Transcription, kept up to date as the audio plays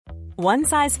One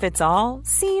size fits all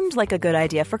seemed like a good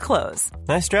idea for clothes.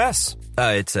 Nice dress.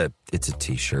 It's a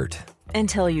t-shirt.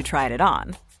 Until you tried it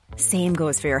on. Same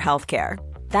goes for your healthcare.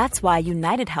 That's why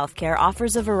United Healthcare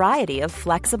offers a variety of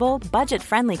flexible,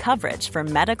 budget-friendly coverage for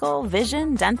medical,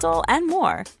 vision, dental, and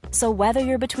more. So whether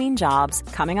you're between jobs,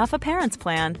 coming off a parent's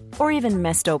plan, or even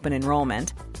missed open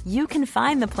enrollment, you can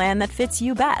find the plan that fits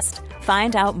you best.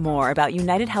 Find out more about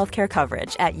United Healthcare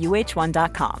coverage at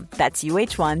uh1.com. That's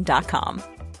uh1.com.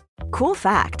 Cool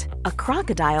fact, a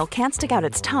crocodile can't stick out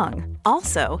its tongue.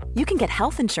 Also, you can get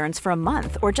health insurance for a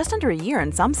month or just under a year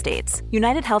in some states.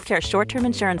 United Healthcare short-term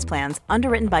insurance plans,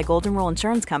 underwritten by Golden Rule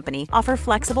Insurance Company, offer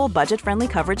flexible, budget-friendly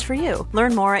coverage for you.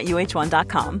 Learn more at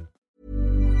uh1.com.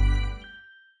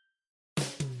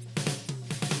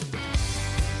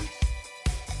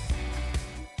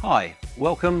 Hi,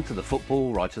 welcome to the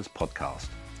Football Writers Podcast.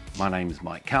 My name is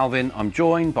Mike Calvin. I'm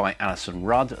joined by Alison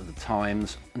Rudd of The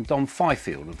Times and Dom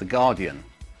Fifield of The Guardian.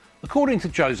 According to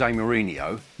Jose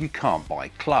Mourinho, you can't buy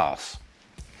class.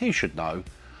 He should know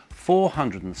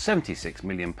 £476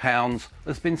 million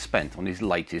has been spent on his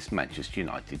latest Manchester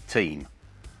United team.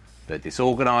 They're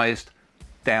disorganised,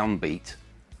 downbeat,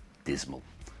 dismal.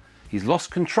 He's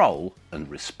lost control and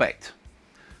respect.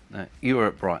 Now, you were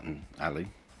at Brighton, Ali.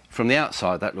 From the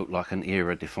outside, that looked like an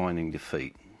era-defining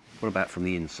defeat. What about from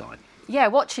the inside? Yeah,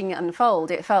 watching it unfold,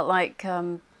 it felt like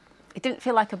it didn't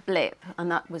feel like a blip,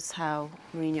 and that was how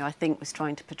Mourinho, I think, was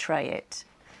trying to portray it.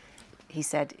 He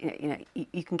said,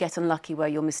 you can get unlucky where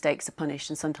your mistakes are punished,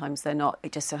 and sometimes they're not.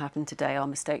 It just so happened today our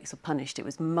mistakes are punished. It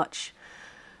was much,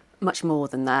 much more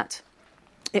than that.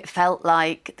 It felt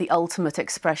like the ultimate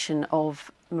expression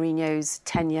of Mourinho's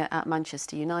tenure at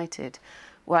Manchester United,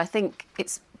 where I think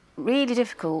it's really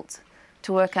difficult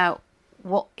to work out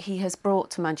what he has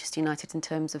brought to Manchester United in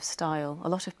terms of style. A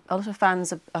lot of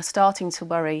fans are starting to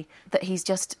worry that he's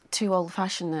just too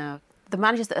old-fashioned now. The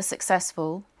managers that are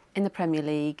successful in the Premier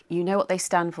League, you know what they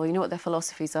stand for, you know what their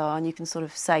philosophies are, and you can sort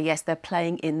of say, yes, they're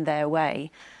playing in their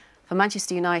way. For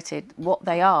Manchester United, what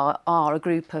they are a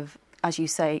group of, as you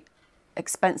say,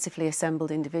 expensively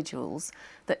assembled individuals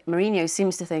that Mourinho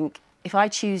seems to think, if I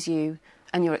choose you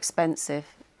and you're expensive,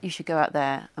 you should go out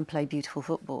there and play beautiful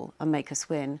football and make us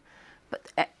win.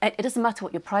 But it doesn't matter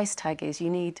what your price tag is, you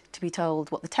need to be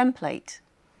told what the template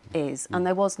is. And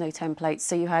there was no template.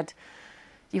 So you had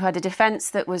a defence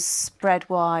that was spread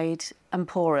wide and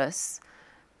porous.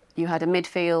 You had a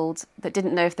midfield that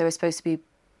didn't know if they were supposed to be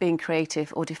being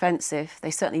creative or defensive.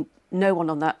 No one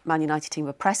on that Man United team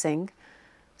were pressing.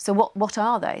 So what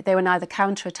are they? They were neither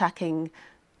counter-attacking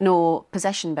nor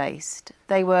possession-based.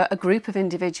 They were a group of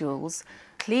individuals.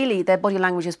 Clearly, their body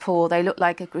language is poor. They look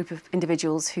like a group of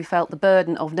individuals who felt the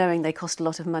burden of knowing they cost a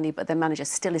lot of money, but their manager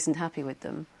still isn't happy with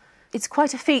them. It's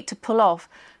quite a feat to pull off,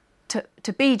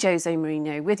 to be Jose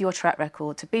Mourinho with your track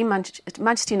record, to be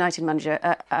Manchester United manager,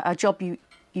 a job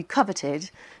you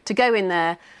coveted, to go in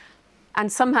there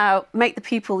and somehow make the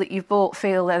people that you've bought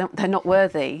feel they're not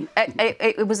worthy.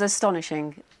 It was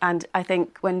astonishing. And I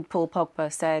think when Paul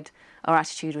Pogba said our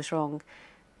attitude was wrong,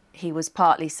 he was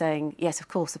partly saying, yes, of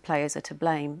course, the players are to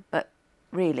blame, but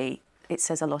really it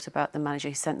says a lot about the manager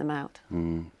who sent them out.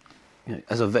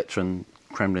 As a veteran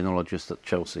Kremlinologist at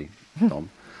Chelsea, Dom,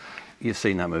 you've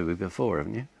seen that movie before,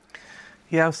 haven't you?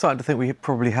 Yeah, I'm starting to think we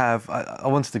probably have. I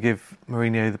wanted to give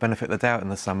Mourinho the benefit of the doubt in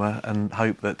the summer and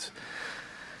hope that,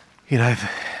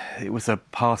 it was a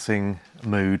passing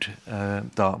mood,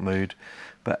 dark mood.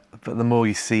 But the more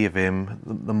you see of him,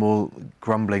 the more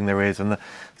grumbling there is. And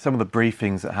some of the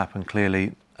briefings that happened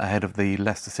clearly ahead of the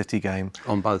Leicester City game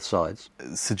on both sides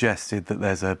suggested that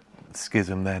there's a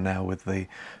schism there now with the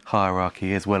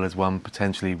hierarchy, as well as one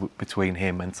potentially between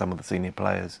him and some of the senior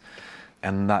players.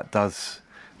 And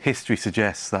history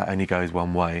suggests that only goes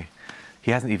one way. He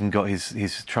hasn't even got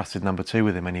his trusted number two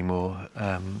with him anymore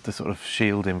to sort of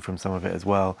shield him from some of it as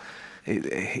well.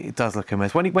 It does look a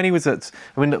mess. When he was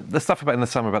the stuff about in the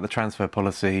summer about the transfer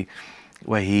policy,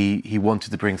 where he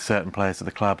wanted to bring certain players to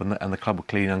the club, and the club were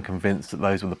clearly unconvinced that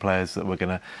those were the players that were going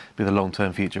to be the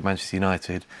long-term future of Manchester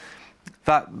United.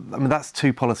 That's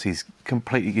two policies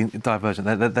completely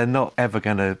divergent. They're not ever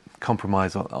going to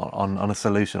compromise on a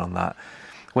solution on that.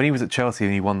 When he was at Chelsea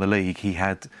and he won the league,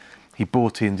 he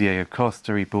brought in Diego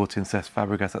Costa, he brought in Cesc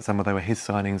Fabregas. That summer they were his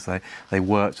signings. They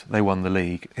worked. They won the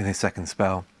league in his second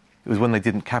spell. It was when they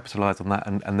didn't capitalise on that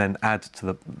and then add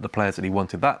to the players that he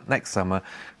wanted that next summer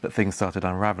that things started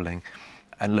unravelling.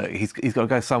 And look, he's got to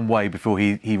go some way before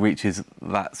he reaches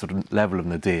that sort of level of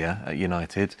nadir at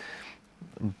United.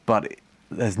 But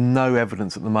there's no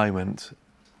evidence at the moment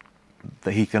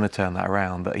that he's going to turn that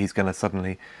around, that he's going to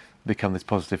suddenly become this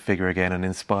positive figure again and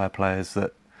inspire players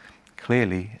that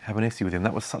clearly have an issue with him.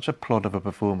 That was such a plod of a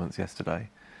performance yesterday.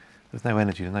 There's no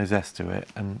energy, there's no zest to it,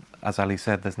 and as Ali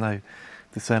said, there's no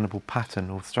discernible pattern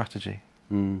or strategy.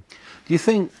 Do you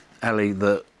think, Ali,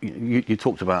 that you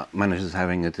talked about managers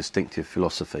having a distinctive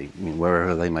philosophy,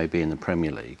 wherever they may be in the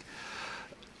Premier League?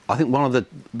 I think one of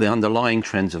the underlying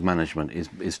trends of management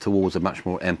is towards a much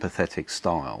more empathetic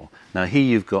style. Now, here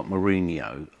you've got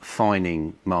Mourinho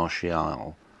fining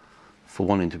Martial for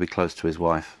wanting to be close to his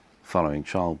wife following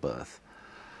childbirth.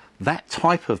 That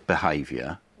type of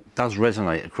behaviour does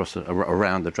resonate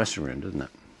around the dressing room, doesn't it?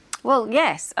 Well,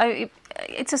 yes.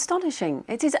 It's astonishing.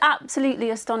 It is absolutely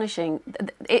astonishing.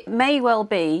 It may well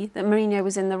be that Mourinho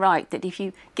was in the right, that if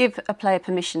you give a player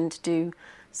permission to do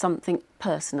something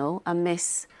personal and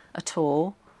miss a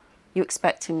tour, you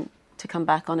expect him to come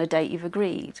back on a date you've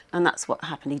agreed. And that's what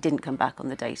happened. He didn't come back on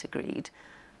the date agreed.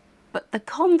 But the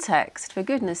context, for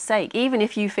goodness sake, even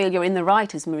if you feel you're in the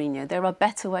right as Mourinho, there are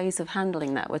better ways of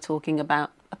handling that. We're talking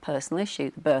about a personal issue,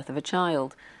 the birth of a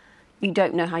child. You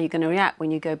don't know how you're going to react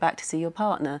when you go back to see your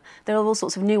partner. There are all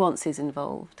sorts of nuances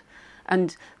involved.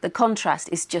 And the contrast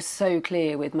is just so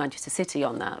clear with Manchester City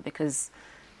on that, because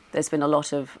there's been a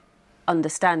lot of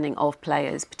understanding of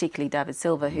players, particularly David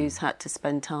Silva, who's had to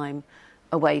spend time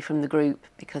away from the group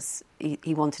because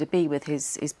he wanted to be with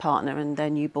his partner and their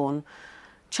newborn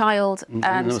child. And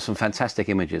there were some fantastic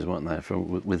images, weren't there,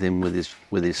 with him with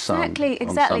his son.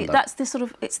 Exactly. That's the sort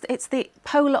of it's the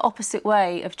polar opposite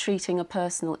way of treating a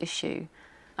personal issue.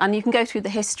 And you can go through the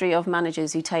history of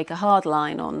managers who take a hard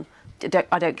line on,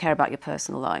 I don't care about your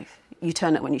personal life. You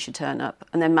turn up when you should turn up.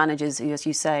 And then managers who, as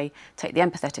you say, take the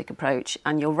empathetic approach.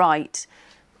 And you're right,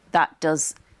 that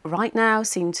does right now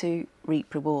seem to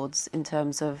reap rewards in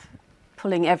terms of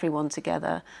pulling everyone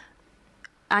together.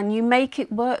 And you make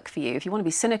it work for you. If you want to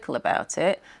be cynical about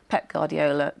it, Pep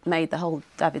Guardiola made the whole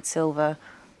David Silva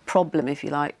problem, if you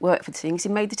like, work for the team, because he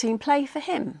made the team play for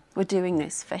him. We're doing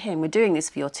this for him. We're doing this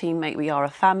for your teammate. We are a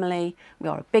family. We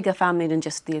are a bigger family than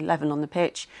just the 11 on the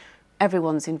pitch.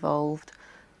 Everyone's involved.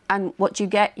 And what you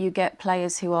get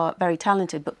players who are very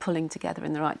talented but pulling together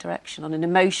in the right direction on an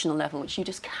emotional level, which you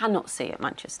just cannot see at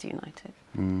Manchester United.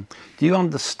 Do you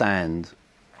understand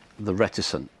the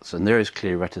reticence, and there is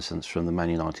clear reticence from the Man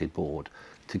United board,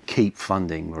 to keep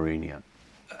funding Mourinho?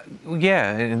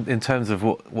 Yeah, in terms of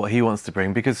what he wants to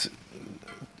bring, because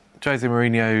Jose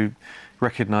Mourinho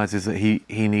recognises that he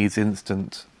needs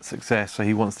instant success, so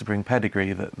he wants to bring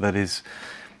pedigree that is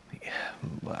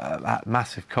at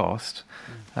massive cost,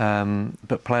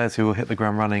 but players who will hit the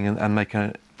ground running and make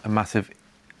a massive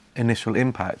initial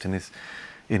impact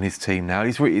in his team. Now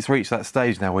he's reached that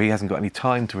stage now where he hasn't got any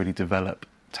time to really develop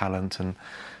talent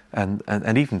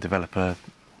and even develop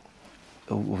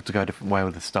or to go a different way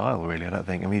with the style. Really, I don't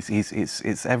think. I mean,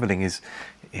 it's everything is.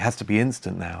 It has to be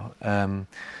instant now.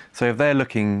 So if they're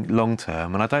looking long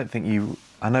term, and I don't think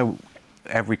I know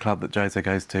every club that Jose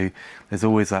goes to, there's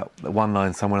always that one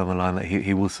line somewhere on the line that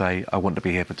he will say, "I want to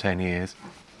be here for 10 years."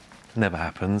 Never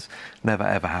happens. Never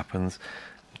ever happens.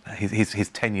 His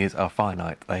 10 years are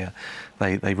finite.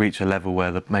 They reach a level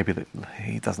where maybe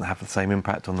he doesn't have the same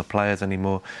impact on the players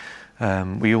anymore.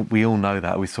 We all know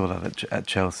that. We saw that at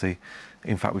Chelsea.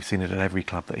 In fact, we've seen it at every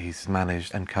club that he's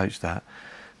managed and coached at.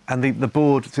 And the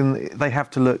board, they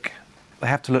have to look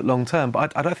long term.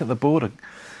 But I don't think the board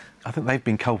I think they've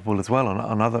been culpable as well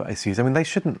on other issues. I mean, they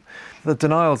shouldn't. The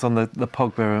denials on the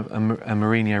Pogba and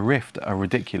Mourinho rift are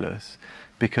ridiculous,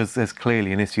 because there's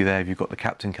clearly an issue there. If you've got the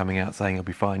captain coming out saying he'll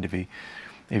be fined if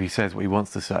he says what he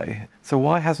wants to say. So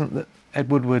why hasn't Ed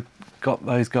Woodward got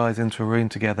those guys into a room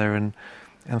together and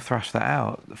thrashed that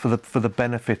out for the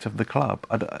benefit of the club?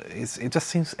 It just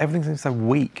seems everything seems so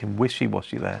weak and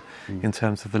wishy-washy there in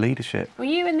terms of the leadership. Were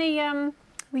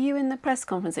you in the press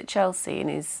conference at Chelsea in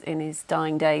his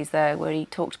dying days there, where he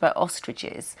talked about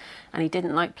ostriches, and he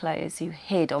didn't like players who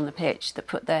hid on the pitch, that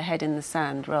put their head in the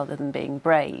sand rather than being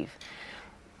brave?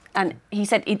 And he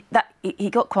said he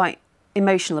got quite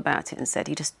emotional about it and said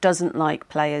he just doesn't like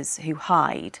players who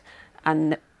hide.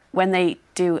 And when they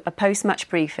do a post-match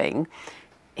briefing,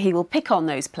 he will pick on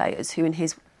those players who, in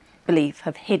his belief,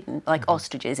 have hidden, like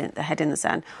ostriches, their head in the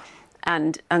sand,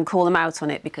 and call them out on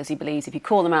it, because he believes if you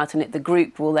call them out on it, the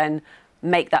group will then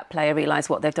make that player realise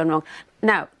what they've done wrong.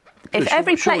 Now, if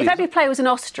every player was an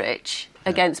ostrich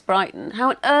against Brighton, how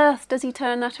on earth does he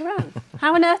turn that around?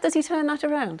 How on earth does he turn that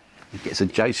around? He gets a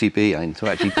JCB in to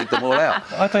actually dig them all out.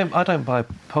 I don't buy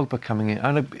Pogba coming in.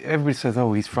 I know everybody says,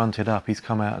 "Oh, he's fronted up. He's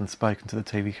come out and spoken to the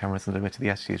TV cameras and admitted the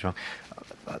attitude is wrong."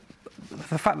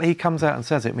 The fact that he comes out and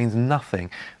says it means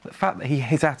nothing. The fact that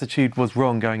his attitude was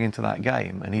wrong going into that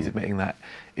game, and he's admitting that,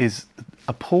 is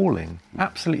appalling,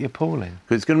 absolutely appalling.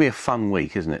 It's going to be a fun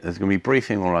week, isn't it? There's going to be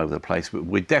briefing all over the place, but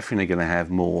we're definitely going to have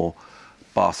more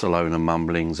Barcelona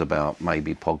mumblings about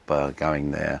maybe Pogba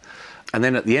going there. And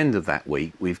then at the end of that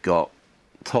week, we've got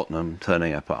Tottenham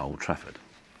turning up at Old Trafford.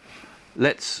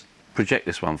 Let's project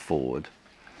this one forward.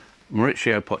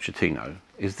 Mauricio Pochettino,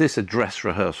 is this a dress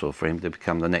rehearsal for him to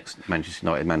become the next Manchester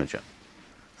United manager?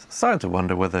 Starting to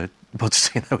wonder whether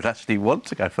Pochettino would actually want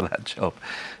to go for that job.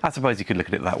 I suppose you could look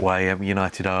at it that way.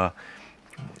 United are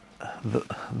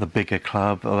the bigger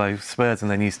club, although Spurs in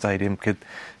their new stadium could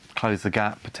close the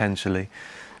gap potentially.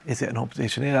 Is it an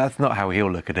opportunity? That's not how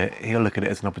he'll look at it. He'll look at it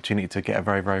as an opportunity to get a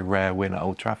very, very rare win at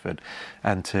Old Trafford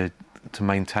and to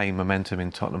maintain momentum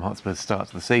in Tottenham Hotspur's start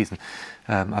to the season.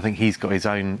 I think he's got his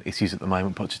own issues at the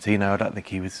moment, Pochettino. I don't think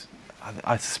he was...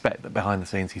 I suspect that behind the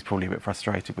scenes he's probably a bit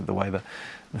frustrated with the way that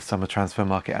the summer transfer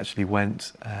market actually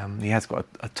went. He has got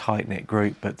a tight-knit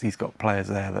group, but he's got players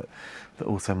there that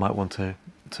also might want to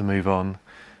move on.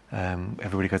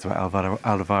 Everybody goes about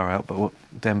Alvaro out, but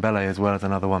Dembele as well as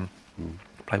another one.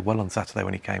 Played well on Saturday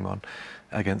when he came on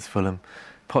against Fulham.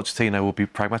 Pochettino will be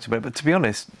pragmatic about it, but to be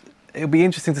honest, it'll be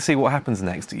interesting to see what happens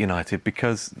next at United,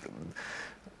 because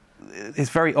it's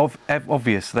very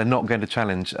obvious they're not going to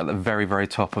challenge at the very, very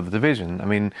top of the division. I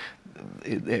mean,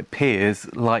 it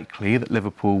appears likely that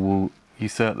Liverpool will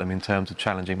usurp them in terms of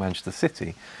challenging Manchester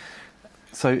City.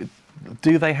 So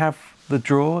do they have the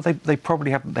draw? They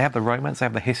probably have. They have the romance. They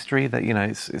have the history. That, you know,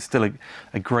 it's still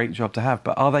a great job to have.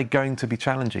 But are they going to be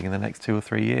challenging in the next 2 or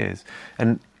 3 years?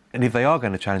 And if they are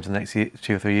going to challenge in the next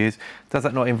 2 or 3 years, does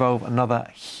that not involve another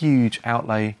huge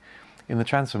outlay in the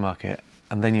transfer market?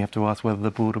 And then you have to ask whether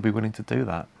the board will be willing to do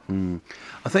that.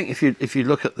 I think if you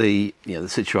look at the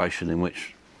situation in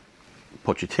which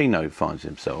Pochettino finds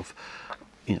himself,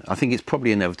 I think it's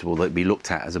probably inevitable that he'll be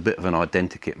looked at as a bit of an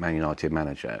identikit Man United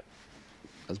manager.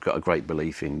 Has got a great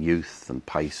belief in youth and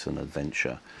pace and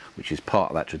adventure, which is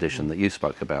part of that tradition that you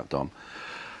spoke about, Dom.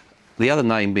 The other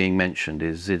name being mentioned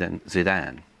is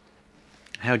Zidane.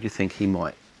 How do you think he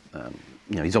might?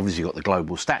 He's obviously got the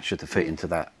global stature to fit into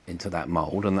that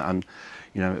mould, and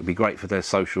it'd be great for their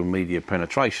social media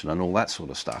penetration and all that sort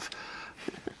of stuff.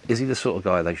 Is he the sort of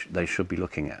guy they should be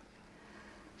looking at?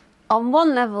 On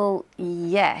one level,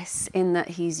 yes, in that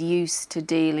he's used to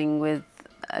dealing with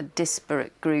a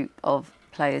disparate group of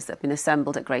players that have been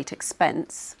assembled at great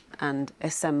expense and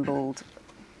assembled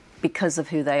because of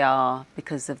who they are,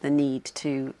 because of the need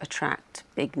to attract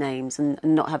big names and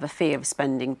not have a fear of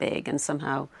spending big and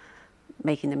somehow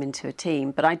making them into a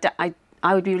team. But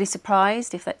I would be really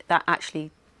surprised if that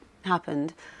actually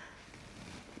happened.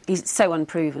 He's so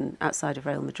unproven outside of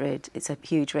Real Madrid. It's a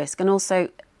huge risk. And also,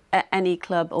 at any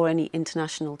club or any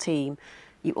international team,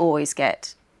 you always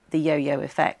get the yo-yo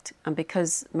effect. And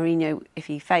because Mourinho, if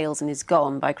he fails and is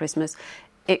gone by Christmas,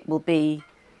 it will be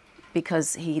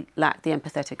because he lacked the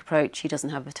empathetic approach. He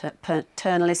doesn't have a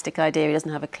paternalistic idea. He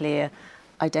doesn't have a clear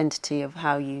identity of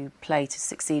how you play to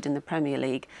succeed in the Premier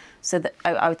League. So that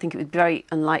I would think it would be very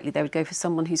unlikely they would go for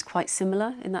someone who's quite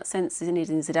similar in that sense.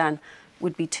 Zinedine Zidane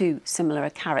would be too similar a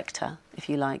character, if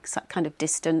you like, so kind of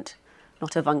distant,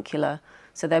 not avuncular.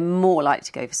 So they're more likely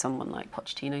to go for someone like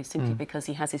Pochettino simply because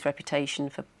he has his reputation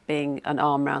for being an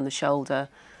arm round the shoulder.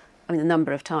 I mean, the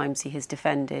number of times he has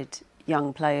defended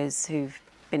young players who've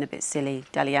been a bit silly.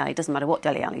 Dele Alli, doesn't matter what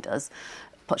Dele Alli does.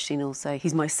 Pochettino will say,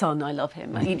 he's my son, I love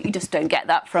him. You just don't get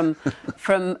that from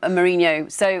a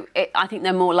Mourinho. So I think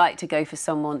they're more likely to go for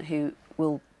someone who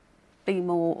will be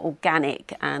more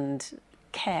organic and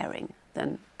caring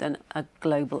than a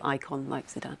global icon like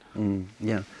Zidane.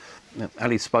 Yeah.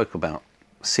 Ali spoke about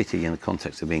City in the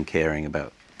context of being caring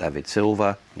about David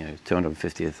Silva,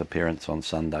 250th appearance on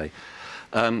Sunday.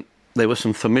 There were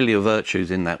some familiar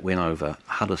virtues in that win over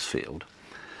Huddersfield.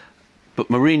 But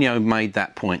Mourinho made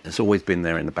that point that's always been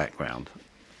there in the background.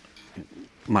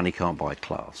 Money can't buy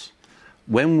class.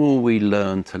 When will we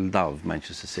learn to love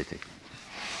Manchester City?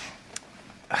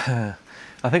 I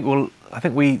think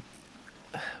we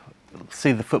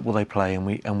see the football they play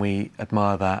and we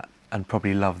admire that and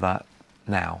probably love that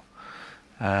now.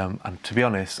 And to be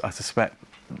honest, I suspect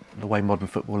the way modern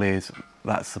football is,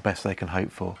 that's the best they can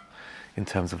hope for in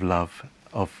terms of love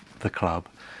of the club.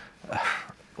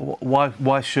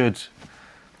 Why should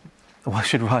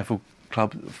rival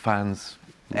club fans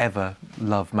ever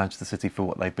love Manchester City for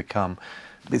what they've become?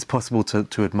 It's possible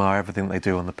to admire everything they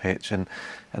do on the pitch, and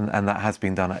that has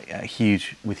been done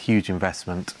with huge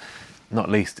investment, not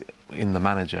least in the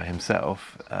manager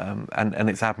himself. And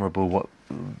it's admirable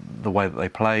the way that they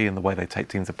play and the way they take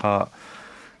teams apart.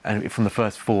 And from the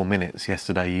first 4 minutes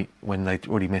yesterday, when they'd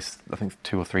already missed, I think,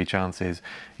 2 or 3 chances,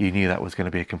 you knew that was going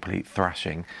to be a complete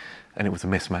thrashing, and it was a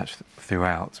mismatch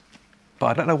throughout. But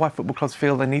I don't know why football clubs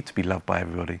feel they need to be loved by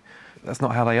everybody. That's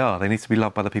not how they are. They need to be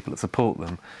loved by the people that support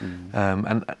them.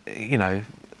 And, you know,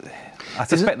 I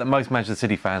suspect that most Manchester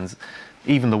City fans,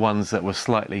 even the ones that were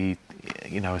slightly,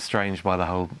 you know, estranged by the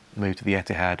whole move to the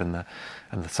Etihad and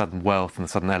the sudden wealth and the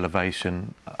sudden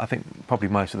elevation, I think probably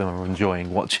most of them are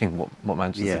enjoying watching what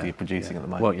Manchester City are producing at the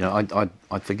moment. Well, you know,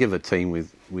 I'd forgive a team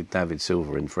with David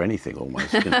Silva in for anything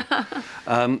almost. You know.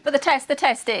 But the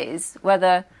test is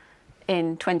whether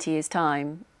in 20 years'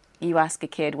 time you ask a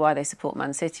kid why they support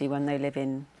Man City when they live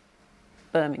in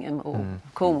Birmingham or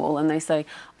Cornwall, and they say,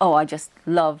 "Oh, I just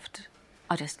loved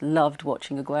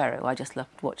watching Aguero. I just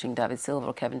loved watching David Silva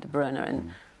or Kevin De Bruyne,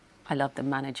 and I loved the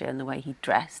manager and the way he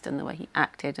dressed and the way he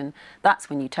acted." And that's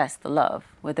when you test the love,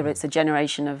 whether it's a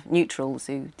generation of neutrals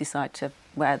who decide to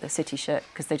wear the City shirt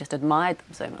because they just admired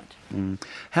them so much.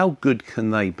 How good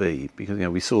can they be? Because, you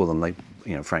know, we saw them, they,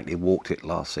 you know, frankly walked it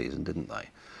last season, didn't they?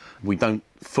 We don't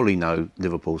fully know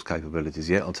Liverpool's capabilities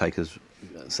yet. It'll take us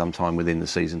some time within the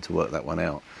season to work that one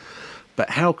out. But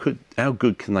how good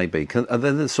can they be? Are they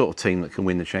the sort of team that can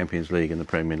win the Champions League and the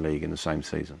Premier League in the same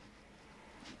season?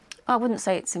 I wouldn't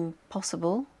say it's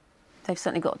impossible. They've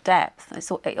certainly got depth.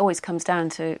 It always comes down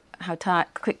to how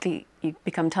quickly you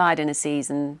become tired in a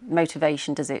season.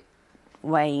 Motivation, does it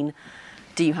wane?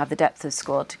 Do you have the depth of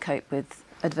squad to cope with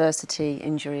adversity,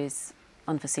 injuries,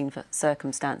 unforeseen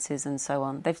circumstances, and so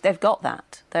on? They've got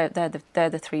that. They're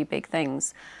the 3 big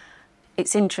things.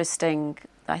 It's interesting.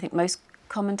 I think most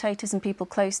commentators and people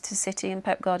close to City and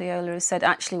Pep Guardiola have said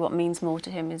actually what means more to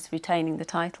him is retaining the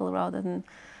title rather than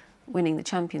winning the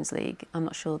Champions League. I'm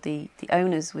not sure the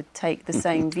owners would take the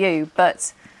same view,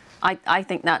 but I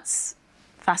think that's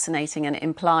fascinating, and it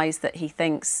implies that he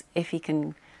thinks if he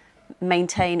can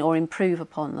maintain or improve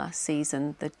upon last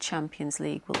season, the Champions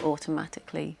League will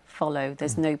automatically follow.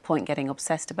 There's no point getting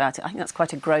obsessed about it. I think that's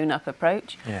quite a grown-up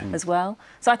approach as well.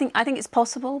 So I think it's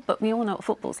possible, but we all know what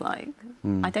football's like.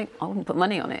 I wouldn't put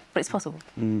money on it, but it's possible.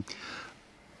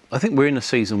 I think we're in a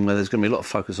season where there's going to be a lot of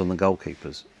focus on the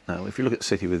goalkeepers. Now, if you look at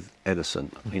City with Ederson,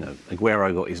 you know,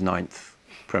 Aguero got his 9th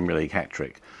Premier League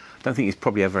hat-trick. I don't think he's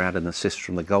probably ever had an assist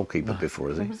from the goalkeeper before,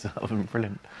 has he?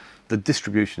 Brilliant. The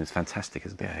distribution is fantastic,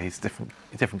 isn't it? Yeah, he's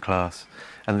different class.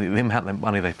 And the amount of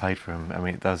money they paid for him, I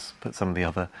mean, it does put some of the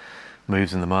other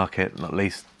moves in the market, not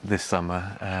least this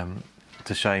summer,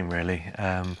 to shame, really.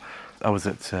 I was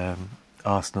at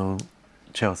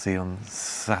Arsenal-Chelsea on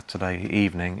Saturday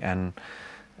evening, and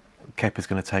Kepa's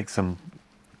going to take some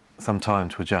time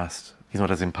to adjust. He's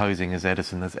not as imposing as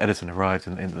Ederson. As Ederson arrived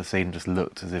into the scene, just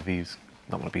looked as if he's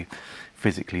not going to be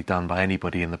physically done by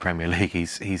anybody in the Premier League.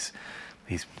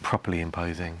 He's properly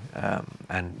imposing,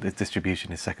 and the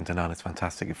distribution is second to none. It's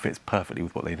fantastic. It fits perfectly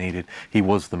with what they needed. He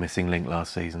was the missing link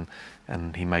last season,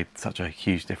 and he made such a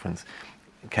huge difference.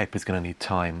 Kepa's going to need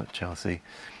time at Chelsea.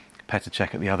 Petr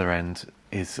Cech at the other end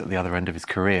is at the other end of his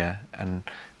career, and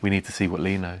we need to see what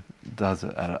Lino does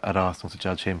at Arsenal to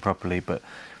judge him properly. But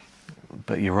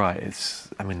you're right.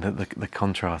 The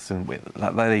contrast, and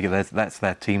that's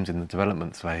their teams in the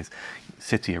development phase.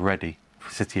 City are ready.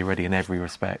 City are ready in every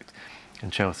respect,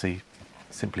 and Chelsea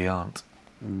simply aren't.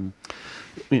 You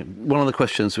know, one of the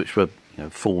questions which were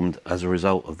formed as a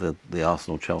result of the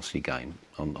Arsenal-Chelsea game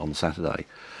on Saturday,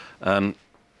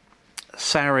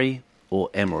 Sarri or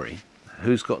Emery,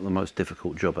 who's got the most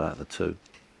difficult job out of the two?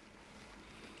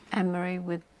 Emery,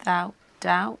 without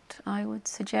doubt, I would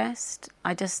suggest.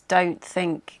 I just don't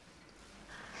think,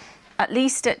 at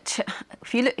least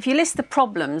if you list the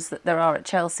problems that there are at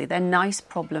Chelsea, they're nice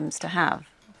problems to have.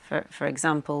 For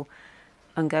example,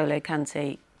 N'Golo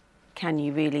Kante, can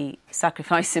you really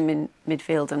sacrifice him in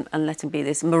midfield and let him be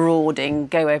this marauding,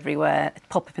 go everywhere,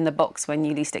 pop up in the box when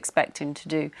you least expect him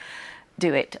to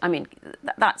do it? I mean,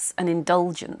 that's an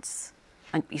indulgence.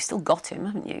 And you've still got him,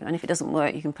 haven't you? And if it doesn't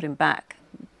work, you can put him back,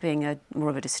 being more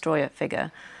of a destroyer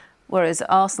figure. Whereas at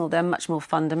Arsenal, they're much more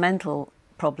fundamental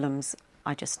problems.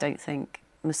 I just don't think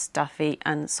Mustafi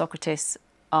and Sokratis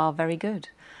are very good.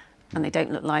 And they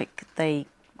don't look like they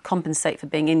compensate for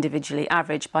being individually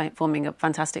average by forming a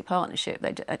fantastic partnership.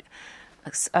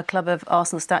 A club of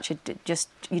Arsenal stature,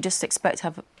 you just expect to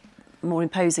have more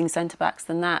imposing centre-backs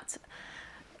than that.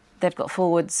 They've got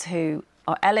forwards who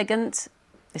are elegant.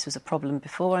 This was a problem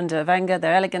before under Wenger.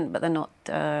 They're elegant, but they're not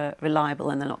reliable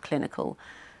and they're not clinical.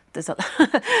 There's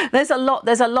a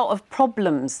lot of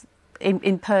problems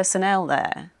in personnel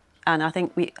there, and I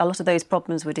think a lot of those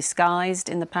problems were disguised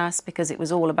in the past because it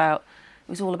was all about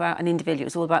an individual. It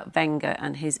was all about Wenger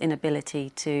and his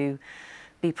inability to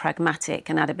be pragmatic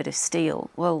and add a bit of steel.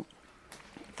 Well,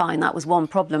 fine, that was one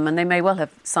problem, and they may well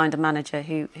have signed a manager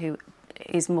who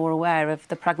is more aware of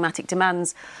the pragmatic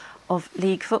demands of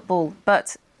league football,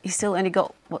 but he's still only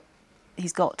got what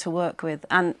he's got to work with.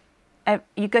 And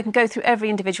you can go through every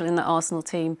individual in the Arsenal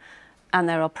team and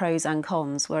there are pros and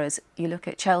cons, whereas you look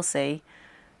at Chelsea,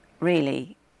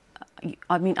 really,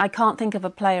 I mean, I can't think of a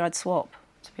player I'd swap,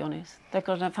 to be honest. They've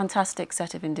got a fantastic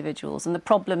set of individuals, and the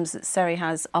problems that Seri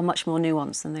has are much more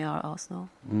nuanced than they are at Arsenal.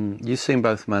 You've seen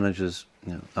both managers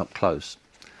up close.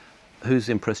 Who's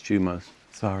impressed you most?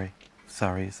 Sarri,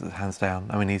 hands down.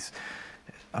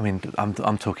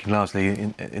 I'm talking largely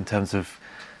in terms of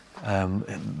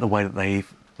the way that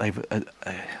they've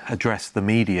addressed the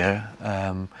media,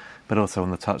 but also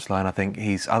on the touchline. I think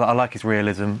I like his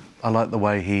realism. I like the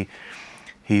way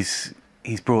he's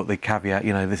brought the caveat.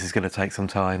 This is going to take some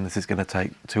time. This is going to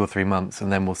take 2 or 3 months,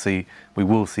 and then we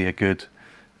will see a good,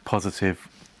 positive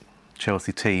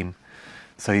Chelsea team.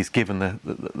 So he's given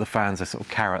the fans a sort of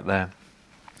carrot there.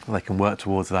 They can work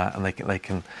towards that, and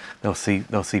they'll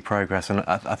see progress. And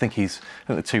I think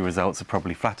the 2 results have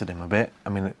probably flattered him a bit. I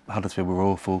mean, Huddersfield were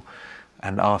awful,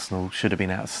 and Arsenal should have been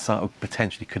outside,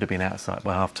 potentially could have been outside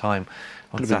by half time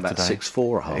on Saturday. About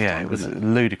 6-4 at half time. Yeah, it was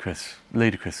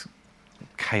ludicrous,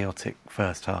 chaotic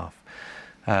first half.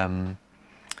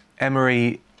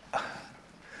 Emery,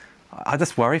 I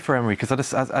just worry for Emery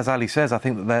because as Ali says, I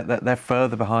think that they're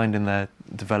further behind in their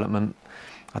development.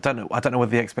 I don't know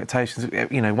whether the expectations,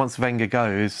 once Wenger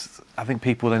goes, I think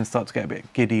people then start to get a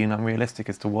bit giddy and unrealistic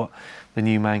as to what the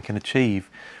new man can achieve.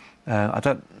 I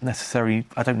don't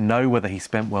know whether he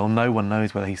spent well. No one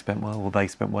knows whether he spent well or they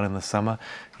spent well in the summer.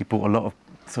 He bought a lot of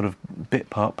sort of bit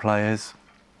part players.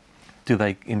 Do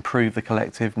they improve the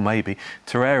collective? Maybe.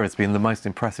 Torreira's been the most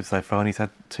impressive so far, and he's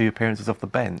had 2 appearances off the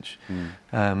bench.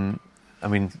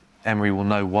 Emery will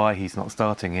know why he's not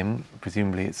starting him.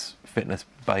 Presumably it's fitness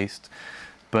based.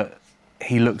 But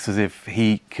he looks as if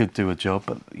he could do a job.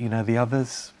 But, the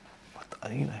others,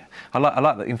 I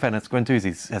like that, in fairness,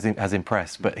 Guendouzi has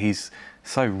impressed, but he's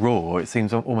so raw, it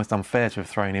seems almost unfair to have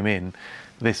thrown him in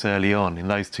this early on in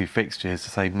those 2 fixtures to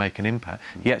say make an impact.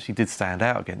 He actually did stand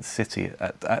out against City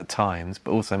at times,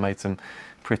 but also made some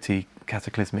pretty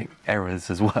cataclysmic errors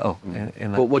as well.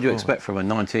 But what do you expect from a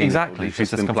 19? Exactly.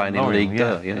 Who's just been playing in League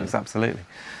Two? Absolutely.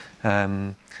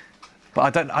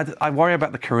 But I worry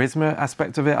about the charisma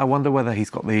aspect of it. I wonder whether he's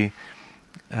got the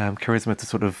charisma to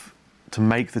sort of to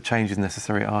make the changes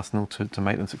necessary at Arsenal to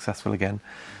make them successful again.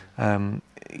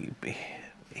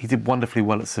 He did wonderfully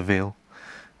well at Seville.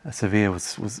 Sevilla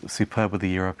was superb with the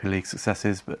Europa League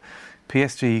successes, but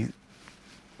PSG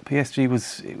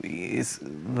is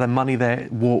the money there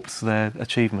warps their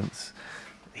achievements.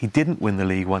 He didn't win the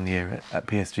league one year at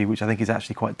PSG, which I think is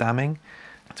actually quite damning.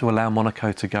 To allow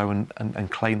Monaco to go and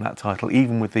claim that title,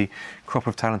 even with the crop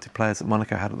of talented players that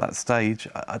Monaco had at that stage,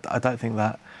 I don't think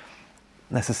that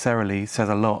necessarily says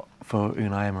a lot for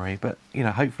Unai Emery. But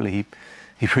hopefully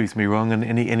he proves me wrong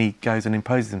and he goes and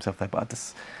imposes himself there. But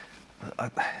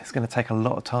it's going to take a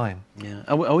lot of time. Yeah,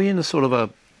 are we in a sort of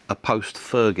a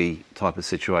post-Fergie type of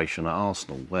situation at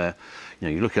Arsenal where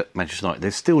you look at Manchester United,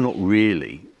 they're still not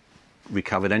really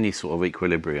recovered any sort of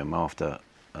equilibrium after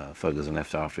Ferguson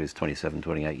left after his 27,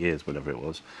 28 years, whatever it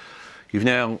was. You've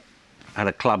now had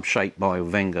a club shaped by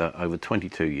Wenger over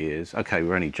 22 years. OK,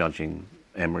 we're only judging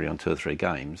Emery on 2 or 3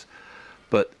 games.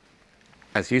 But,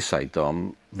 as you say,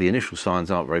 Dom, the initial signs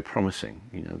aren't very promising.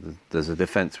 There's a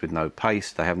defence with no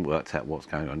pace. They haven't worked out what's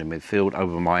going on in midfield.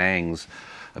 Aubameyang's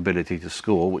ability to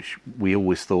score, which we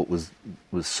always thought was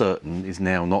certain, is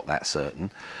now not that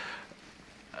certain.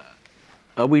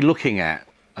 Are we looking at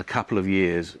a couple of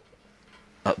years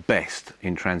at best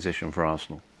in transition for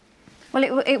Arsenal?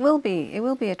 Well, it will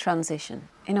be a transition.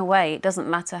 In a way, it doesn't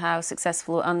matter how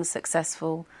successful or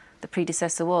unsuccessful the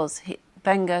predecessor was.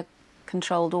 Wenger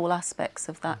controlled all aspects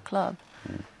of that club.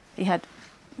 He had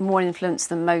more influence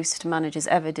than most managers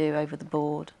ever do over the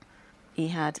board. He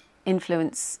had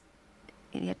influence.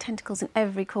 He had tentacles in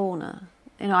every corner.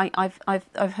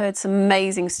 I've heard some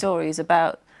amazing stories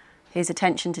about his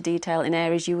attention to detail in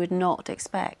areas you would not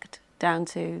expect, down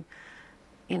to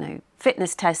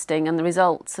fitness testing and the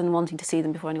results and wanting to see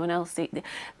them before anyone else.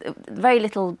 Very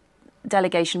little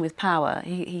delegation with power.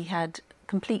 He had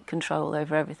complete control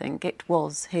over everything. It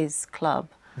was his club.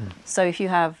 So if you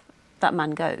have that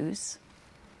man goes,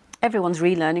 everyone's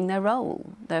relearning their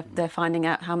role. They're finding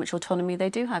out how much autonomy they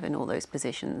do have in all those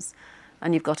positions.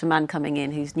 And you've got a man coming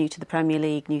in who's new to the Premier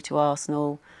League, new to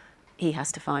Arsenal. He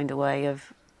has to find a way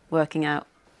of working out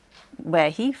where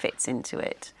he fits into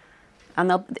it. And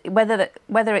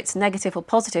whether it's negative or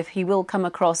positive, he will come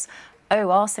across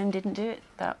Arsene didn't do it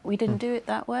we didn't do it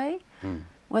that way.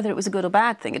 Whether it was a good or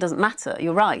bad thing, it doesn't matter.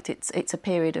 You're right, it's a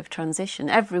period of transition.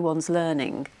 Everyone's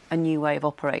learning a new way of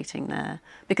operating there.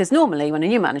 Because normally when a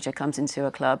new manager comes into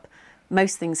a club,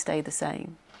 most things stay the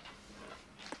same.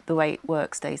 The way it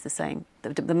works stays the same.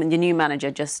 The new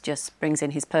manager just brings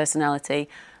in his personality,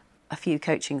 a few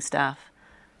coaching staff,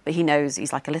 but he knows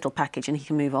he's like a little package and he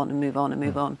can move on and move on and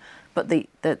move on. But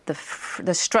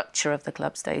the structure of the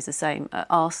club stays the same. At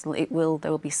Arsenal,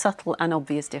 there will be subtle and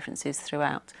obvious differences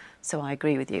throughout. So I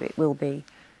agree with you. It will be.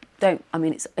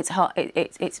 It's hard.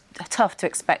 It's tough to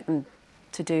expect them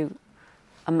to do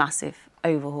a massive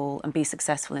overhaul and be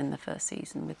successful in the first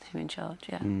season with him in charge.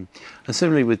 Yeah. And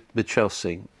similarly with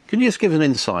Chelsea, can you just give an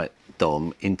insight,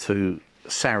 Dom, into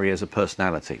Sarri as a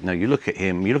personality? Now you look at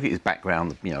him, you look at his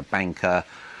background. Banker,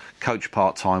 coach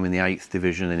part-time in the 8th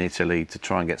division in Italy to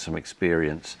try and get some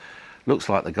experience. Looks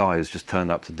like the guy who's just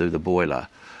turned up to do the boiler.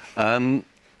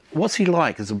 What's he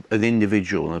like as an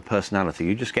individual and a personality?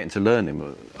 You're just getting to learn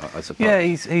him, I suppose. Yeah,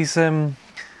 he's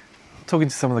talking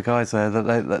to some of the guys there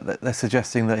that they're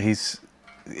suggesting that it's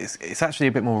actually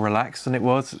a bit more relaxed than it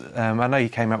was. I know he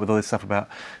came out with all this stuff about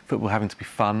football having to be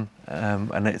fun,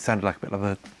 and it sounded like a bit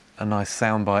of a nice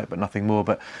soundbite, but nothing more.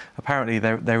 But apparently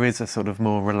there is a sort of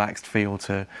more relaxed feel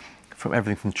from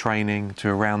everything from training to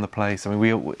around the place. I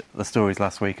mean, the stories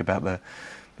last week about the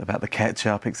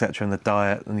ketchup, etc., and the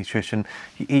diet, the nutrition.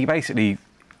 He basically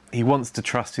wants to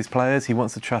trust his players. He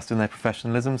wants to trust in their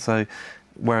professionalism. So,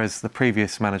 whereas the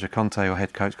previous manager Conte or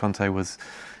head coach Conte was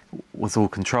all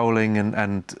controlling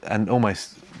and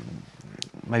almost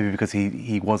maybe because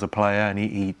he was a player and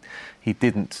he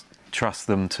didn't trust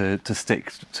them to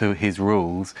stick to his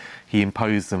rules. He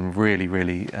imposed them really,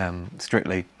 really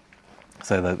strictly.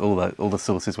 So that all the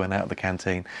sauces went out of the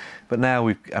canteen. But now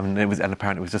apparently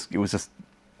it was just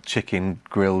chicken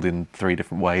grilled in 3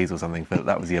 different ways or something.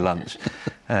 That was your lunch.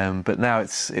 But now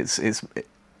he's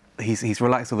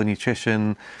relaxed with the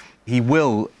nutrition. He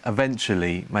will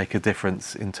eventually make a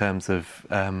difference in terms of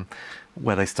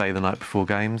where they stay the night before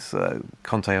games.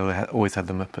 Conte always had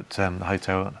them up at the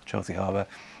hotel at Chelsea Harbour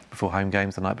before home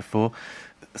games the night before.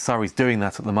 Sarri's doing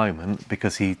that at the moment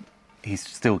because he's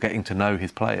still getting to know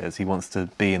his players. He wants to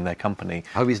be in their company.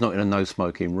 I hope he's not in a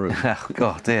no-smoking room. Oh,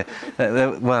 God, dear.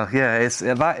 Well, yeah,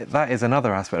 that is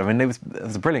another aspect. I mean, it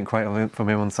was a brilliant quote from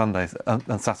him on Saturday,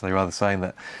 saying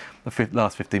that the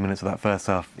last 15 minutes of that first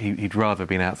half, he'd rather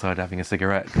been outside having a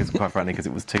cigarette, quite frankly, because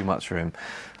it was too much for him.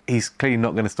 He's clearly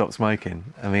not going to stop smoking.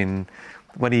 I mean,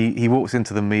 when he walks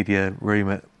into the media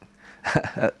room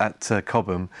at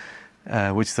Cobham,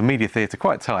 which is a media theatre,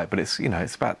 quite tight, but it's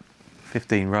about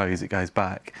 15 rows, it goes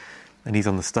back, and he's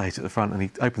on the stage at the front, and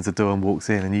he opens the door and walks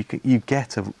in, and you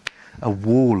get a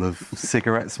wall of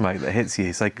cigarette smoke that hits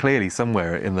you. So clearly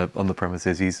somewhere on the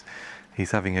premises he's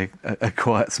having a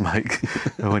quiet smoke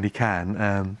when he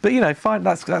can. But fine,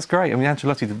 that's great. I mean,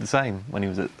 Ancelotti did the same when he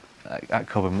was at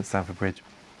Cobham at Stamford Bridge.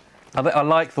 I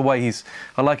like the way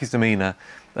I like his demeanour.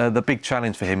 The big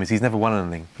challenge for him is he's never won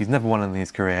anything. He's never won anything in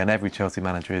his career, and every Chelsea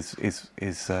manager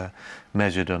is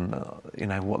measured on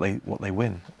what they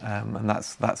win, and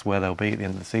that's where they'll be at the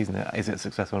end of the season. Is it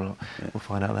successful or not? Yeah. We'll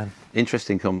find out then.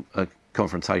 Interesting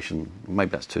confrontation.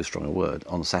 Maybe that's too strong a word.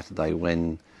 On Saturday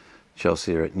when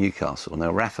Chelsea are at Newcastle.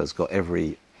 Now Rafa's got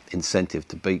every incentive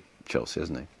to beat Chelsea,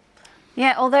 hasn't he?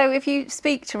 Yeah. Although if you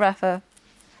speak to Rafa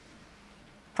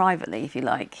privately, if you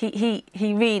like, he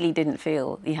really didn't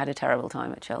feel he had a terrible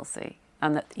time at Chelsea,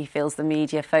 and that he feels the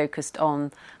media focused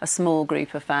on a small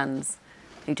group of fans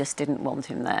who just didn't want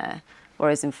him there,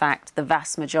 whereas in fact the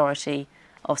vast majority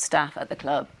of staff at the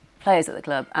club, players at the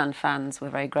club and fans were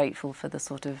very grateful for the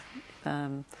sort of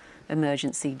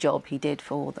emergency job he did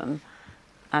for them,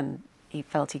 and he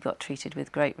felt he got treated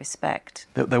with great respect.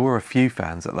 There were a few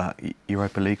fans at that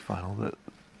Europa League final that,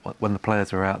 when the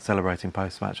players were out celebrating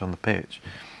post-match on the pitch,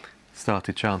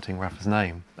 started chanting Rafa's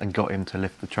name and got him to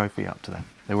lift the trophy up to them.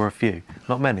 There were a few,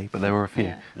 not many, but there were a few.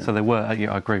 Yeah. So there were. I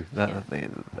agree.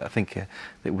 I think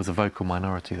it was a vocal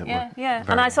minority that were. Yeah.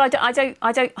 And I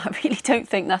really don't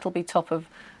think that'll be top of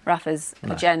Rafa's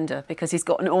agenda, because he's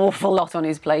got an awful lot on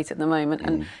his plate at the moment,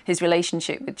 and his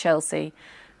relationship with Chelsea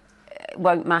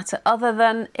won't matter. Other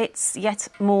than it's yet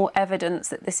more evidence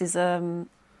that this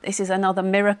is another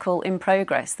miracle in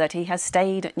progress, that he has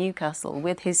stayed at Newcastle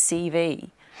with his CV,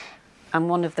 and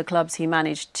one of the clubs he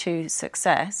managed to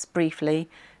success briefly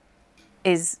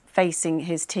is facing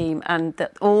his team, and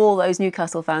that all those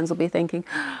Newcastle fans will be thinking,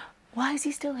 why is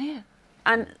he still here?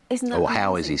 And isn't that amazing?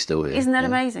 How is he still here? Isn't that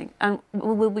amazing? And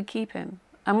will we keep him?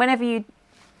 And whenever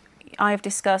I have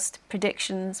discussed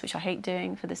predictions, which I hate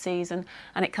doing for the season,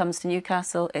 and it comes to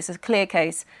Newcastle, it's a clear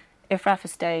case. if Rafa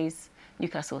stays,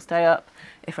 Newcastle will stay up.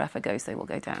 If Rafa goes, they will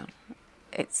go down.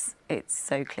 It's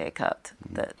so clear-cut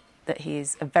that he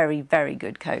is a very, very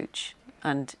good coach,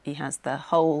 and he has the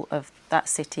whole of that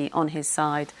city on his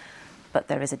side, but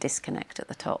there is a disconnect at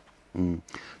the top.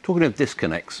 Talking of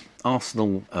disconnects,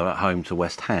 Arsenal are at home to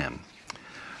West Ham.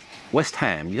 West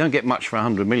Ham, you don't get much for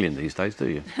 100 million these days, do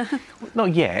you?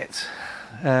 Not yet.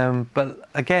 But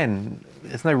again,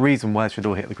 there's no reason why they should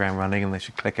all hit the ground running and they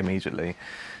should click immediately.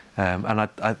 And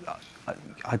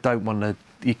I don't want to.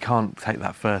 You can't take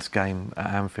that first game at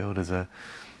Anfield as a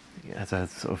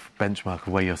sort of benchmark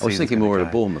of where you're. I was thinking more of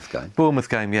a Bournemouth game. Bournemouth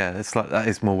game, yeah, it's like that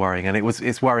is more worrying, and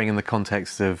it's worrying in the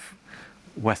context of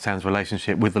West Ham's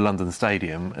relationship with the London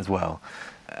Stadium as well.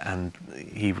 And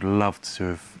he would love to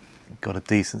have got a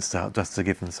decent start just to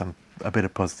give them a bit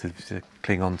of positive to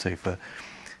cling on to for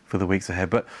the weeks ahead.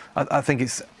 But I think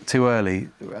it's too early.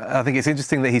 I think it's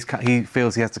interesting that he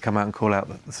feels he has to come out and call out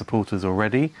the supporters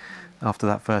already after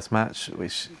that first match,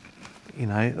 which, you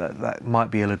know, that might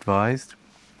be ill-advised,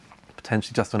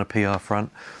 potentially just on a PR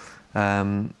front.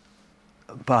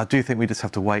 But I do think we just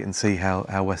have to wait and see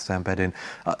how West Ham bed in.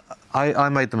 I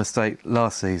made the mistake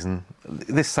last season,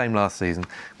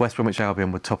 West Bromwich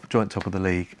Albion were joint top of the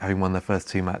league, having won their first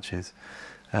 2 matches.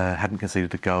 Hadn't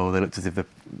conceded a goal. They looked as if the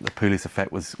Pulis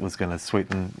effect was going to sweep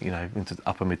them, you know, into the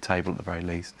upper mid-table at the very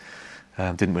least.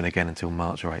 Didn't win again until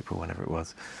March or April, whenever it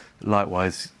was.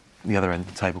 Likewise, the other end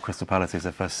of the table, Crystal Palace, is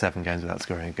their first 7 games without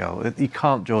scoring a goal. You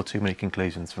can't draw too many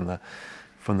conclusions from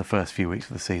the first few weeks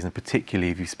of the season,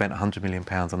 particularly if you've spent £100 million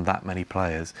on that many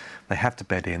players. They have to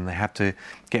bed in, they have to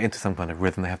get into some kind of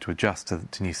rhythm, they have to adjust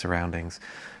to new surroundings.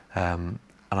 And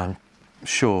I'm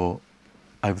sure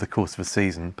over the course of a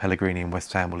season, Pellegrini and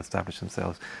West Ham will establish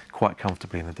themselves quite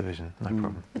comfortably in the division, no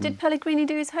problem. But did Pellegrini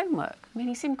do his homework? I mean,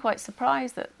 he seemed quite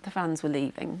surprised that the fans were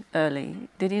leaving early.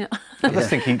 Did he not? I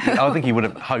think he would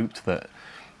have hoped that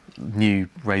new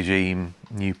regime,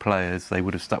 new players, they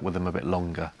would have stuck with them a bit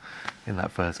longer in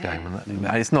that first game. And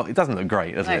it doesn't look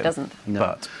great, does it? No, it doesn't.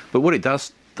 No. But what it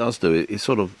does do, it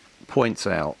sort of points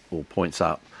up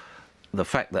the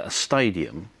fact that a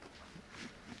stadium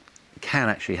can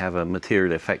actually have a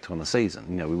material effect on the season.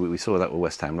 You know, we saw that with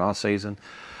West Ham last season.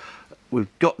 We've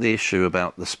got the issue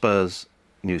about the Spurs'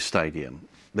 new stadium.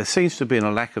 There seems to be a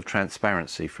lack of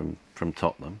transparency from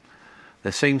Tottenham.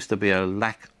 There seems to be a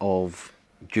lack of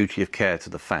duty of care to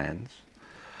the fans.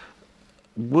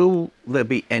 Will there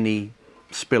be any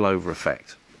spillover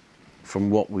effect from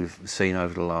what we've seen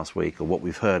over the last week or what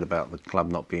we've heard about the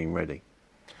club not being ready?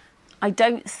 I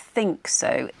don't think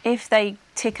so. If they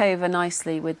tick over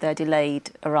nicely with their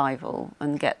delayed arrival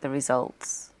and get the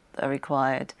results that are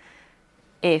required,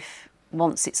 if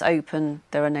once it's open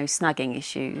there are no snagging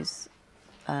issues,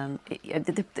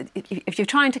 if you're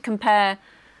trying to compare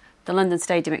the London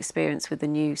Stadium experience with the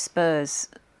new Spurs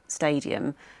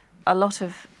Stadium, a lot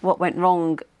of what went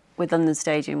wrong with London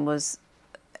Stadium was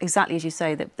exactly as you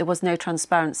say, that there was no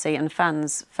transparency and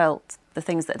fans felt the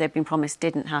things that they'd been promised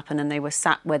didn't happen, and they were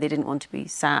sat where they didn't want to be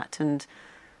sat, and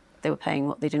they were paying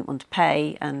what they didn't want to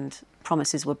pay, and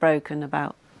promises were broken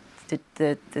about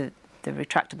the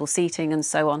retractable seating and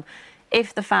so on.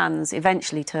 If the fans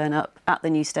eventually turn up at the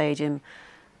new stadium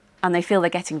and they feel they're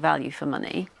getting value for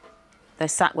money, they're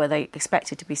sat where they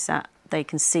expected to be sat, they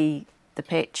can see the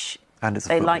pitch. And it's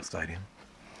a football stadium.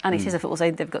 And it is a football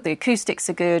stadium. They've got the acoustics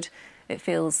are good. It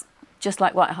feels just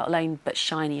like White Hart Lane, but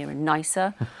shinier and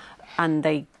nicer. And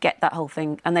they get that whole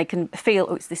thing, and they can feel,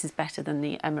 this is better than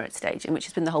the Emirates Stadium, which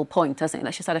has been the whole point, hasn't it?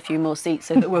 Let's just add a few more seats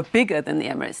so that we're bigger than the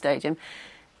Emirates Stadium.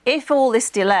 If all this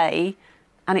delay,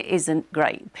 and it isn't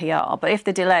great PR, but if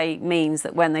the delay means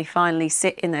that when they finally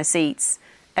sit in their seats,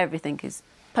 everything is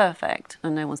perfect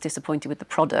and no one's disappointed with the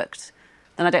product,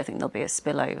 then I don't think there'll be a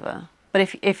spillover.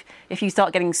 But if you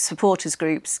start getting supporters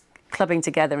groups clubbing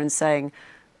together and saying,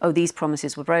 oh, these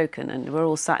promises were broken and we're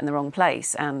all sat in the wrong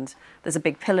place and there's a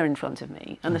big pillar in front of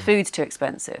me and the food's too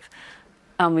expensive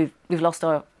and we've lost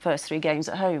our first 3 games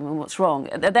at home and what's wrong,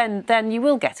 then you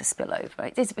will get a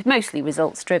spillover. It's mostly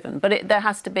results driven, but there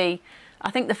has to be,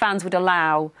 I think the fans would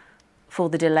allow for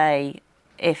the delay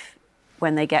if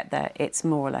when they get there it's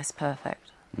more or less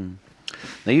perfect.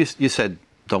 Now you said,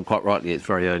 Dom, quite rightly, it's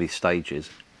very early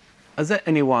stages. Has there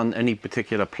any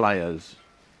particular players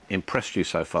impressed you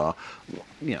so far?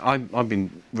 You know, I've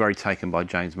been very taken by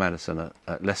James Maddison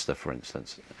at Leicester, for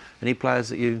instance. Any players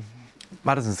that you...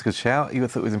 Maddison's a good shout. You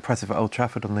thought it was impressive at Old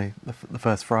Trafford on the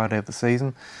first Friday of the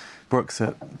season. Brooks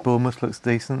at Bournemouth looks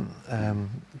decent.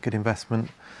 Good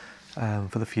investment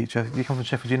for the future. You come from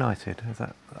Sheffield United, is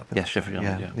that? Yes, Sheffield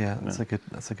United. Yeah,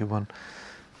 that's a good one.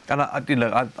 And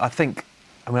I think,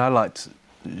 I liked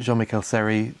Jean-Michel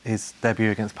Seri, his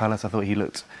debut against Palace, I thought he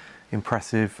looked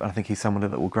impressive. I think he's someone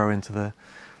that will grow into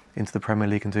the Premier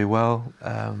League and do well.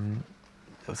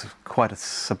 It was quite a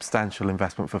substantial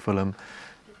investment for Fulham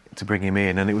to bring him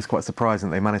in, and it was quite surprising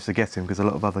that they managed to get him because a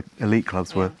lot of other elite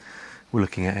clubs were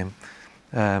looking at him.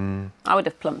 I would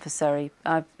have plumped for Surrey.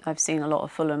 I've seen a lot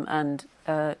of Fulham, and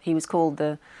he was called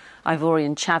the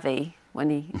Ivorian Xavi when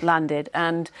he landed,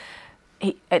 and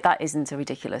that isn't a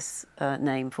ridiculous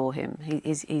name for him.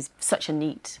 He's such a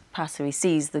neat passer. He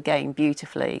sees the game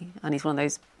beautifully, and he's one of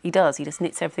those. He just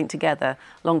knits everything together.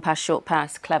 Long pass, short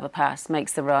pass, clever pass,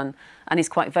 makes the run, and he's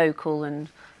quite vocal. And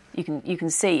you can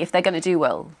see if they're going to do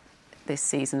well this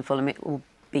season, Fulham, it will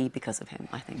be because of him,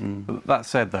 I think. That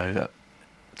said, though,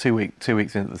 2 weeks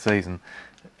into the season,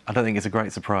 I don't think it's a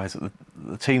great surprise that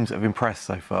the teams that have impressed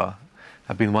so far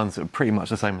have been ones that are pretty much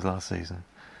the same as last season.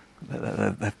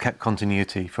 They've kept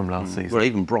continuity from last season. Well,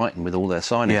 even Brighton, with all their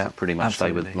signings, pretty much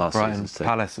stay with last Brighton, season's team.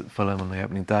 Palace at Fulham on the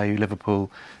opening day,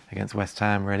 Liverpool against West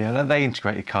Ham, really. And they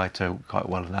integrated Kaito quite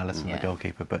well, and Alisson, the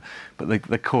goalkeeper. But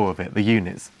the core of it, the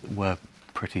units were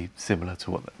pretty similar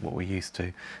to what we're used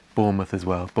to. Bournemouth as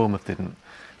well. Bournemouth didn't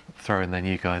throw in their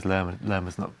new guys.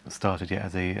 Lerma's not started yet,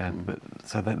 has he?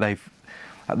 So they've,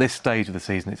 at this stage of the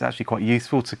season, it's actually quite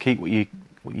useful to keep what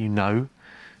you know,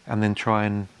 and then try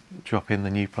and drop in the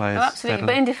new players. Oh, absolutely, steadily.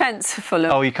 but in defence for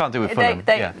Fulham, you can't do it with Fulham.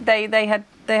 They had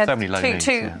so many low knees,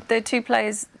 the two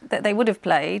players that they would have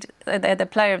played. They had the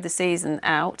player of the season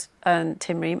out,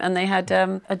 Tim Ream, and they had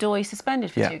Adoy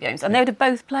suspended for 2 games, and they would have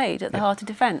both played at the heart of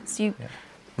defence.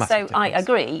 So I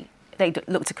agree. They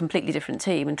looked a completely different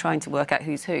team and trying to work out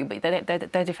who's who, but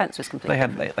their defence was completely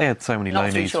different. They had so many low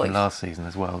knees choice. from last season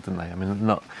as well, didn't they? I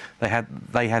mean,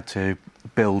 they had to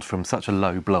build from such a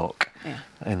low block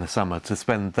in the summer to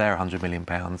spend their £100 million.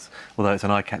 Although it's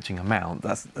an eye-catching amount,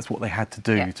 that's what they had to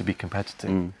do to be competitive,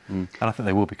 and I think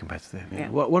they will be competitive. Yeah.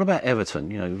 What about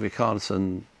Everton?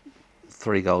 Richarlison,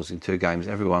 3 goals in 2 games.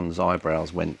 Everyone's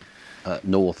eyebrows went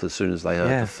north as soon as they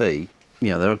heard the fee.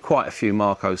 There are quite a few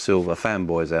Marco Silva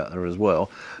fanboys out there as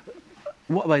well.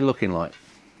 What are they looking like?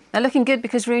 They're looking good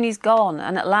because Rooney's gone,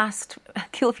 and at last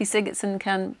Gylfi Sigurdsson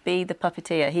can be the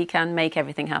puppeteer. He can make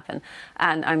everything happen.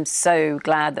 And I'm so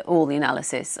glad that all the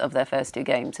analysis of their first 2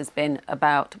 games has been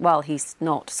about, well, he's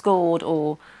not scored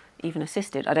or even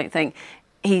assisted. I don't think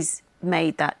he's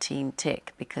made that team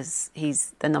tick because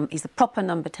he's the proper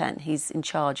number 10. He's in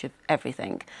charge of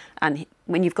everything. And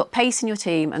when you've got pace in your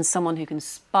team and someone who can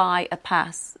spy a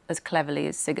pass as cleverly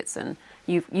as Sigurdsson,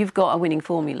 you've got a winning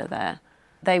formula there.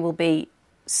 They will be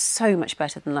so much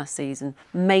better than last season,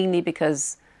 mainly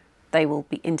because they will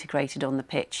be integrated on the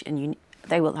pitch, and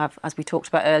they will have, as we talked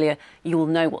about earlier, you will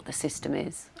know what the system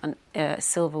is, and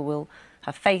Silva will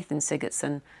have faith in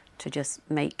Sigurdsson to just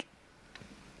make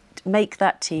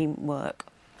that team work.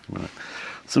 Right.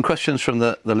 Some questions from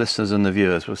the listeners and the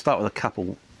viewers. We'll start with a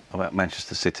couple about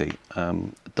Manchester City.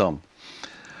 Dom.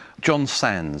 John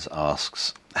Sands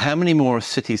asks, how many more of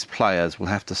City's players will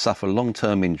have to suffer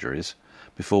long-term injuries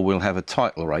before we'll have a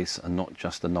title race and not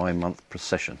just a 9-month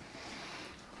procession?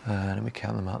 Let me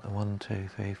count them up. 1, 2,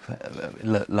 3,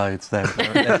 4. Loads.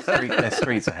 They're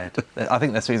streets ahead. I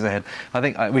think they're streets ahead. I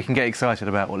think we can get excited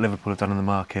about what Liverpool have done in the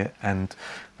market and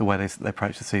the way they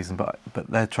approach the season, but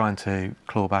they're trying to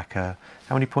claw back. How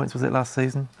many points was it last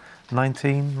season?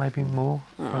 19, maybe more.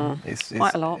 It's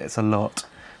quite a lot. It's a lot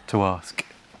to ask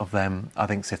of them. I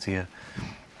think City are,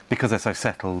 because they're so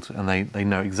settled and they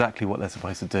know exactly what they're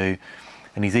supposed to do,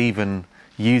 and he's even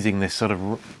using this sort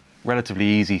of relatively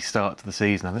easy start to the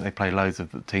season. I think they play loads of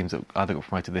the teams that either got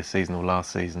promoted this season or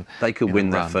last season. They could win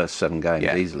their first 7 games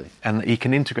easily. And he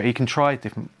can integrate. He can try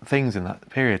different things in that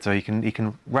period. So he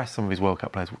can rest some of his World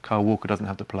Cup players. Kyle Walker doesn't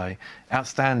have to play.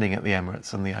 Outstanding at the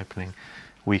Emirates on the opening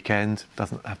weekend.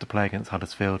 Doesn't have to play against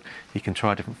Huddersfield. He can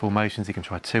try different formations. He can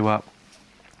try 2 up.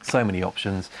 So many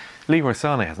options. Leroy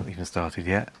Sané hasn't even started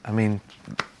yet. I mean,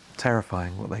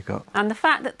 terrifying what they got. And the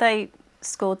fact that they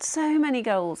scored so many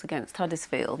goals against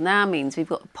Huddersfield now means we've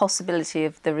got a possibility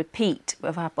of the repeat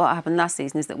of what happened last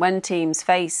season, is that when teams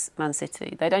face Man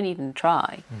City, they don't even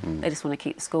try. They just want to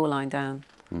keep the scoreline down.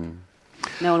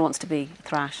 No one wants to be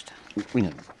thrashed.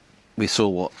 We saw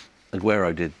what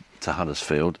Aguero did to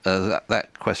Huddersfield. That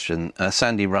question,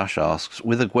 Sandy Rush asks,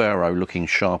 with Aguero looking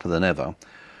sharper than ever,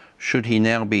 should he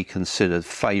now be considered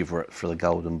favourite for the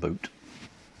Golden Boot?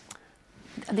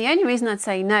 The only reason I'd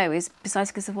say no is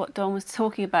precisely because of what Don was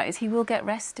talking about, is he will get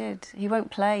rested. He won't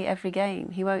play every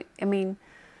game. He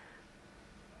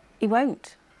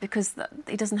won't, because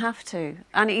he doesn't have to.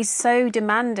 And he's so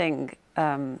demanding,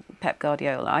 Pep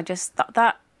Guardiola. I just,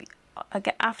 that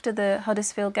after the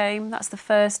Huddersfield game, that's the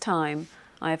first time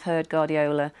I've heard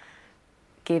Guardiola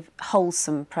give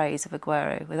wholesome praise of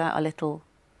Aguero without a little,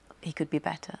 he could be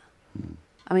better.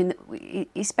 I mean,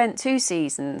 he spent 2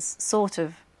 seasons sort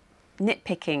of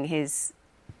nitpicking his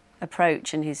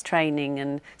approach and his training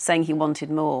and saying he wanted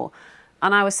more.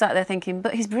 And I was sat there thinking,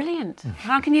 but he's brilliant.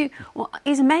 How can you... Well,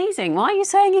 he's amazing. Why are you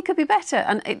saying he could be better?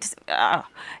 And it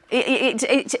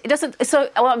doesn't... So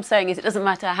what I'm saying is it doesn't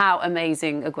matter how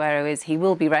amazing Aguero is, he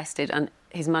will be rested and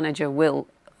his manager will,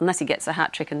 unless he gets a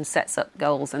hat-trick and sets up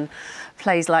goals and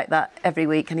plays like that every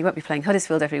week, and he won't be playing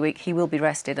Huddersfield every week, he will be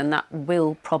rested, and that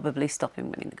will probably stop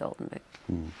him winning the Golden Boot.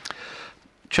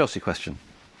 Chelsea question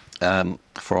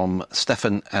from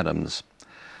Stefan Adams.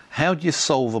 How do you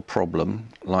solve a problem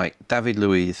like David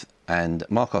Luiz and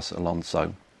Marcos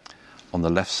Alonso on the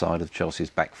left side of Chelsea's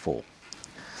back four?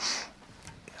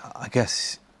 I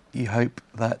guess you hope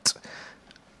that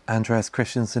Andreas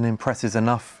Christensen impresses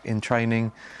enough in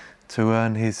training to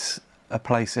earn a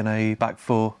place in a back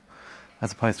four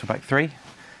as opposed to a back three,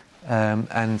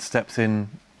 and steps in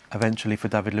eventually for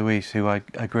David Luiz, who I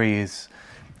agree is,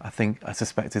 I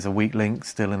suspect is a weak link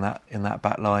still in that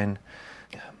back line.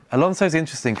 Alonso's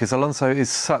interesting because Alonso is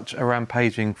such a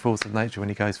rampaging force of nature when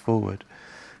he goes forward.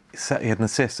 He had an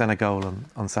assist and a goal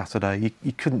on Saturday.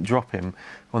 You couldn't drop him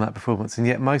on that performance, and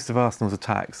yet most of Arsenal's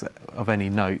attacks of any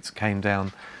note came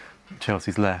down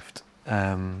Chelsea's left.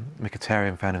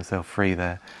 Mkhitaryan found himself free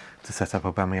there to set up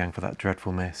Aubameyang for that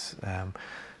dreadful miss. One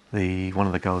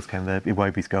of the goals came there.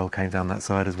 Iwobi's goal came down that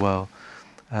side as well.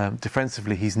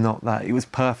 Defensively, he's not that. It was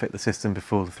perfect, the system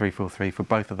before the 3-4-3 for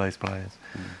both of those players.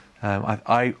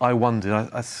 I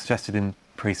wondered, I suggested in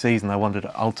pre-season, I wondered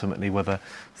ultimately whether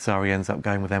Sarri ends up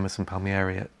going with Emerson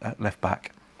Palmieri at left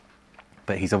back.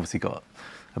 But he's obviously got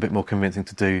a bit more convincing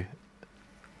to do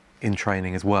in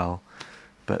training as well.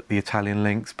 But the Italian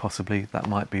links, possibly, that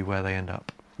might be where they end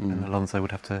up. And Alonso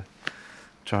would have to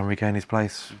try and regain his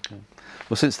place. Okay.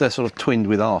 Well, since they're sort of twinned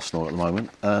with Arsenal at the moment,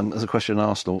 there's a question on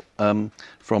Arsenal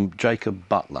from Jacob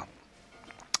Butler.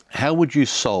 How would you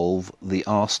solve the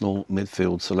Arsenal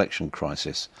midfield selection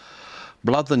crisis?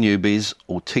 Blood the newbies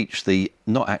or teach the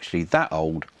not actually that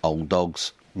old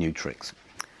dogs new tricks?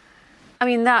 I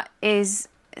mean, that is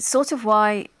sort of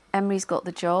why Emery's got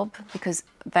the job, because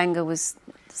Wenger was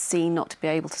seen not to be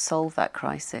able to solve that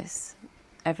crisis.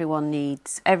 Every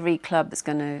club that's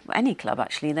going to... Any club,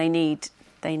 actually, they need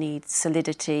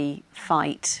solidity,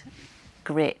 fight,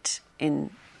 grit in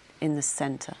the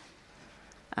centre.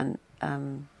 And...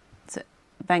 So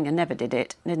Wenger never did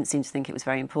it, didn't seem to think it was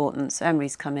very important. So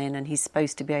Emery's come in and he's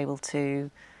supposed to be able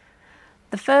to...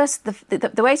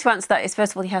 The way to answer that is,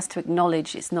 first of all, he has to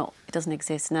acknowledge it doesn't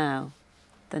exist now,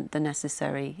 the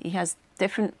necessary. He has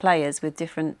different players with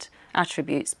different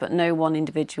attributes, but no one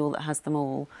individual that has them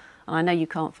all. And I know you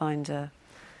can't find a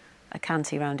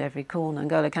Kanté around every corner,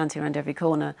 N'Golo Kanté around every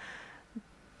corner.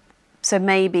 So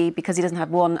maybe because he doesn't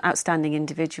have one outstanding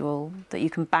individual that you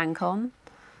can bank on.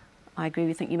 I agree.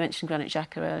 I think you mentioned Granit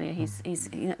Xhaka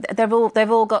earlier.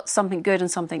 They've all got something good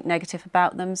and something negative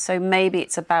about them. So maybe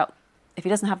it's about, if he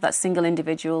doesn't have that single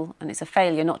individual, and it's a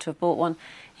failure not to have bought one,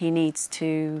 he needs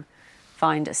to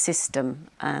find a system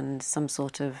and some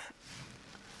sort of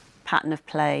pattern of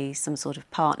play, some sort of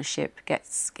partnership.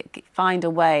 Find a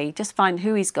way. Just find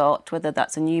who he's got, whether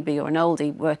that's a newbie or an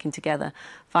oldie, working together.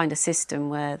 Find a system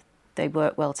where they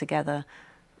work well together.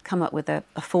 Come up with a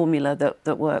formula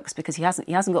that works, because he hasn't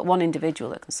got one individual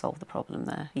that can solve the problem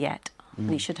there yet, and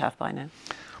he should have by now.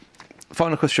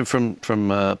 Final question from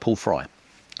Paul Fry.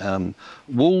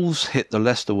 Wolves hit the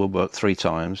Leicester woodwork 3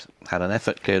 times, had an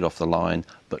effort cleared off the line,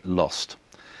 but lost.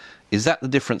 Is that the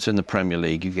difference in the Premier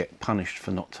League? You get punished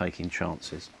for not taking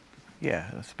chances.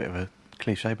 Yeah, that's a bit of a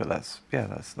cliche, but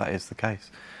that is the case.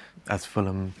 As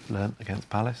Fulham learnt against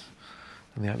Palace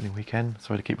in the opening weekend.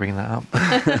 Sorry to keep bringing that up.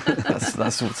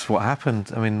 That's what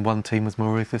happened. I mean, one team was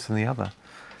more ruthless than the other.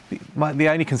 The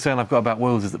only concern I've got about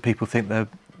Wolves is that people think they're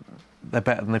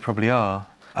better than they probably are.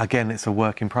 Again, it's a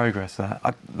work in progress.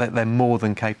 They're more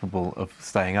than capable of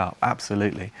staying up,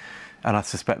 absolutely. And I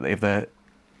suspect that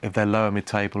if they're lower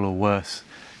mid-table or worse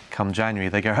come January,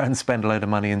 they go out and spend a load of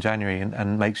money in January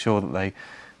and make sure that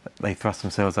they thrust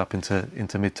themselves up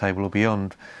into mid-table or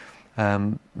beyond.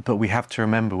 But we have to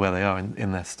remember where they are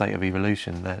in their state of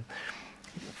evolution.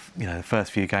 The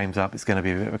first few games up, it's going to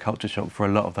be a bit of a culture shock for a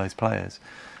lot of those players.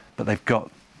 But they've got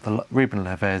Ruben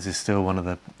Neves is still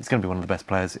it's going to be one of the best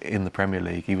players in the Premier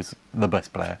League. He was the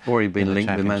best player. Or he's been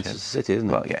linked with Manchester City, isn't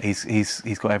he? Well, yeah,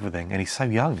 he's got everything, and he's so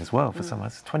young as well. For someone,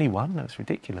 it's 21. That's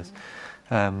ridiculous.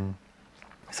 So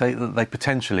they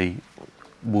potentially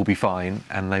will be fine,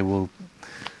 and they will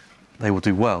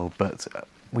do well. But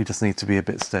we just need to be a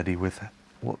bit steady with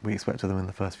what we expect of them in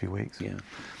the first few weeks. Yeah.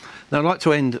 Now, I'd like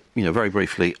to end, very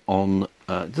briefly on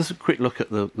just a quick look at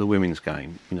the women's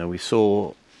game. We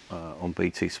saw on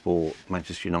BT Sport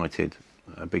Manchester United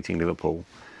beating Liverpool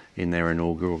in their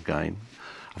inaugural game.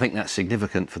 I think that's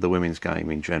significant for the women's game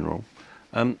in general.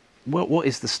 What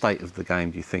is the state of the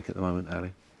game, do you think, at the moment,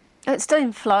 Ali? It's still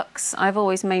in flux. I've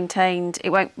always maintained it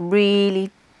won't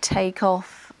really take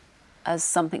off as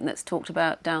something that's talked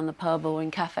about down the pub or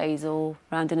in cafes or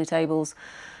round dinner tables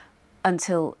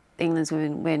until England's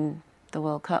women win the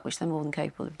World Cup, which they're more than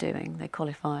capable of doing. They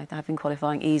qualify. They have been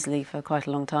qualifying easily for quite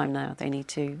a long time now. They need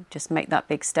to just make that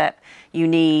big step. You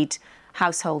need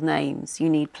household names. You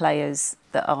need players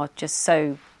that are just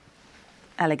so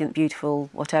elegant, beautiful,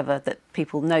 whatever, that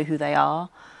people know who they are.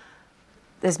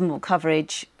 There's more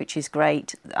coverage, which is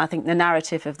great. I think the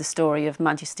narrative of the story of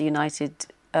Manchester United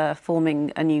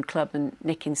forming a new club and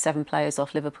nicking 7 players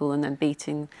off Liverpool and then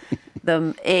beating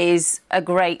them is a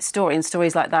great story, and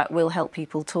stories like that will help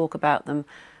people talk about them.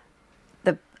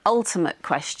 The ultimate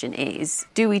question is,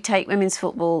 do we take women's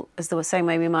football as the same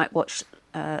way we might watch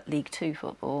League Two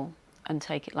football and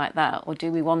take it like that, or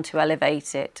do we want to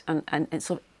elevate it and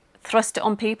sort of thrust it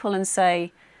on people and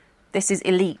say, this is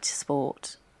elite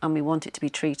sport and we want it to be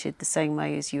treated the same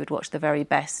way as you would watch the very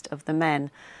best of the men?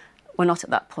 We're not at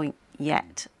that point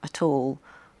yet at all,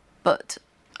 but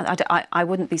I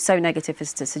wouldn't be so negative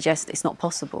as to suggest it's not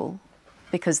possible,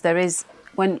 because there is,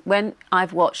 when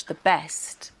I've watched the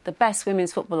best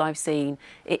women's football I've seen,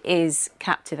 it is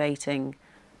captivating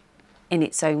in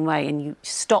its own way, and you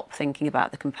stop thinking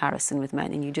about the comparison with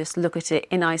men and you just look at it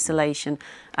in isolation,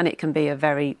 and it can be a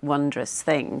very wondrous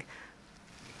thing.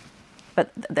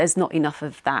 But there's not enough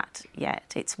of that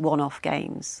yet. It's one-off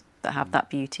games that have that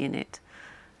beauty in it.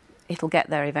 It'll get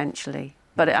there eventually.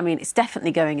 But, I mean, it's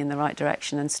definitely going in the right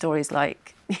direction, and stories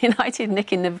like United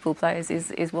nicking Liverpool players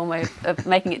is one way of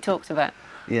making it talked about.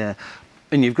 Yeah.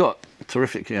 And you've got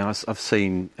terrific... I've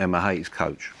seen Emma Hayes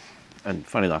coach, and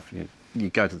funny enough, you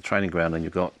go to the training ground and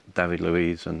you've got David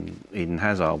Luiz and Eden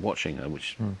Hazard watching her,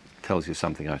 which tells you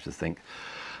something, I should think.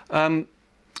 But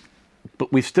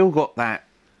we've still got that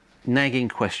nagging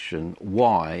question,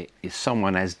 why is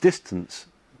someone as distant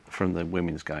from the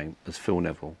women's game as Phil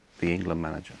Neville, the England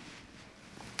manager?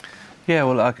 Yeah,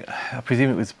 well, I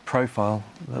presume it was profile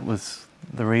that was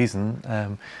the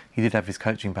reason. He did have his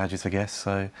coaching badges, I guess,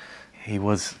 so he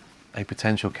was a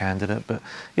potential candidate. But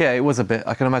yeah, it was a bit.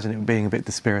 I can imagine it being a bit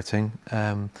dispiriting.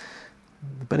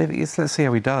 But let's see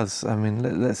how he does. I mean,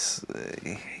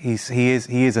 he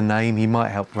is a name. He might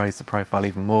help raise the profile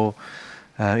even more.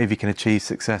 If he can achieve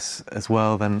success as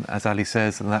well, then, as Ali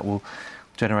says, then that will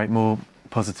generate more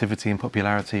positivity and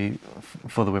popularity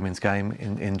for the women's game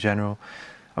in general.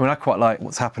 I mean, I quite like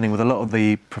what's happening with a lot of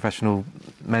the professional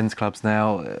men's clubs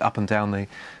now, up and down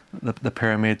the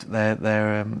pyramid.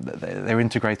 They're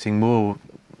integrating more,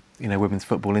 women's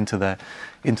football into their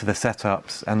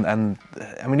setups, and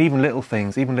I mean, even little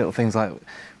things like,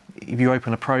 if you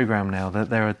open a programme now,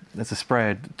 there's a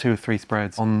spread, 2 or 3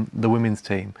 spreads on the women's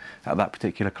team at that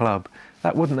particular club.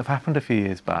 That wouldn't have happened a few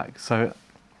years back. So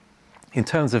in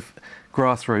terms of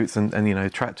grassroots and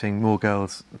attracting more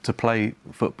girls to play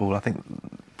football, I think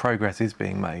progress is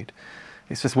being made.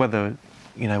 It's just whether,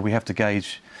 we have to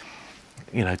gauge,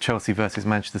 Chelsea versus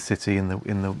Manchester City in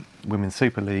the Women's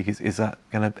Super League. Is that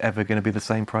ever going to be the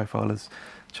same profile as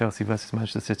Chelsea versus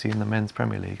Manchester City in the Men's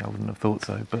Premier League? I wouldn't have thought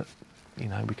so, but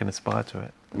we can aspire to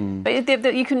it.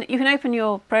 But you can open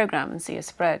your programme and see a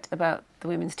spread about the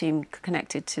women's team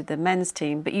connected to the men's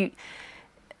team, but you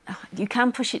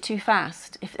can push it too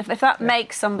fast. If that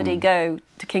makes somebody go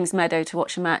to Kingsmeadow to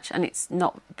watch a match and it's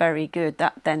not very good,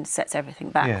 that then sets everything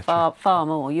back far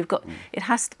more. It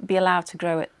has to be allowed to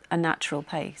grow at a natural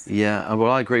pace. Yeah,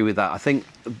 well, I agree with that. I think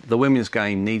the women's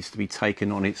game needs to be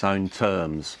taken on its own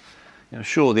terms.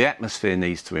 Sure, the atmosphere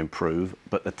needs to improve,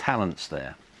 but the talent's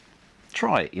there.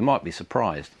 Try it, you might be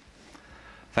surprised.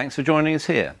 Thanks for joining us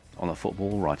here on the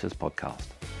Football Writers Podcast.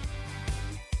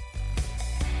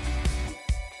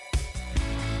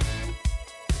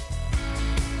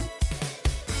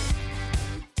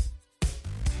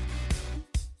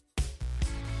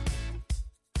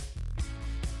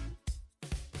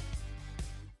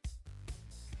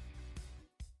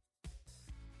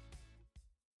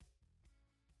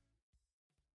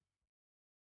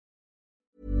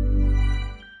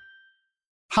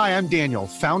 Hi, I'm Daniel,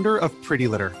 founder of Pretty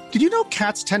Litter. Did you know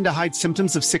cats tend to hide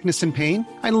symptoms of sickness and pain?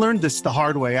 I learned this the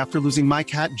hard way after losing my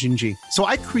cat, Gingy. So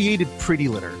I created Pretty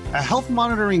Litter, a health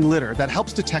monitoring litter that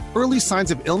helps detect early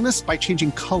signs of illness by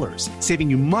changing colors, saving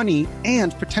you money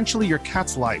and potentially your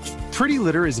cat's life. Pretty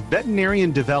Litter is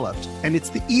veterinarian developed, and it's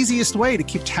the easiest way to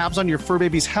keep tabs on your fur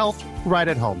baby's health right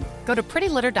at home. Go to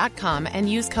prettylitter.com and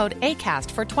use code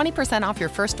ACAST for 20% off your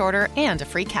first order and a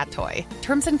free cat toy.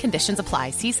 Terms and conditions apply.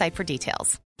 See site for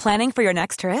details. Planning for your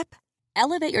next trip?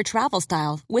 Elevate your travel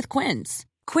style with Quince.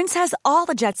 Quince has all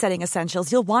the jet-setting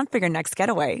essentials you'll want for your next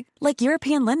getaway, like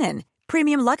European linen,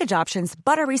 premium luggage options,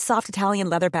 buttery soft Italian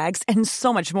leather bags, and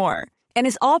so much more. And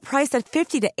is all priced at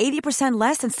 50 to 80%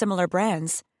 less than similar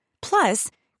brands.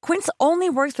 Plus, Quince only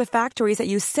works with factories that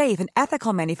use safe and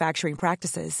ethical manufacturing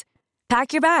practices.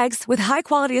 Pack your bags with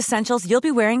high-quality essentials you'll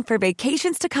be wearing for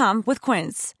vacations to come with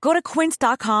Quince. Go to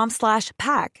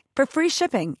quince.com/pack for free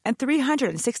shipping and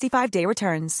 365-day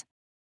returns.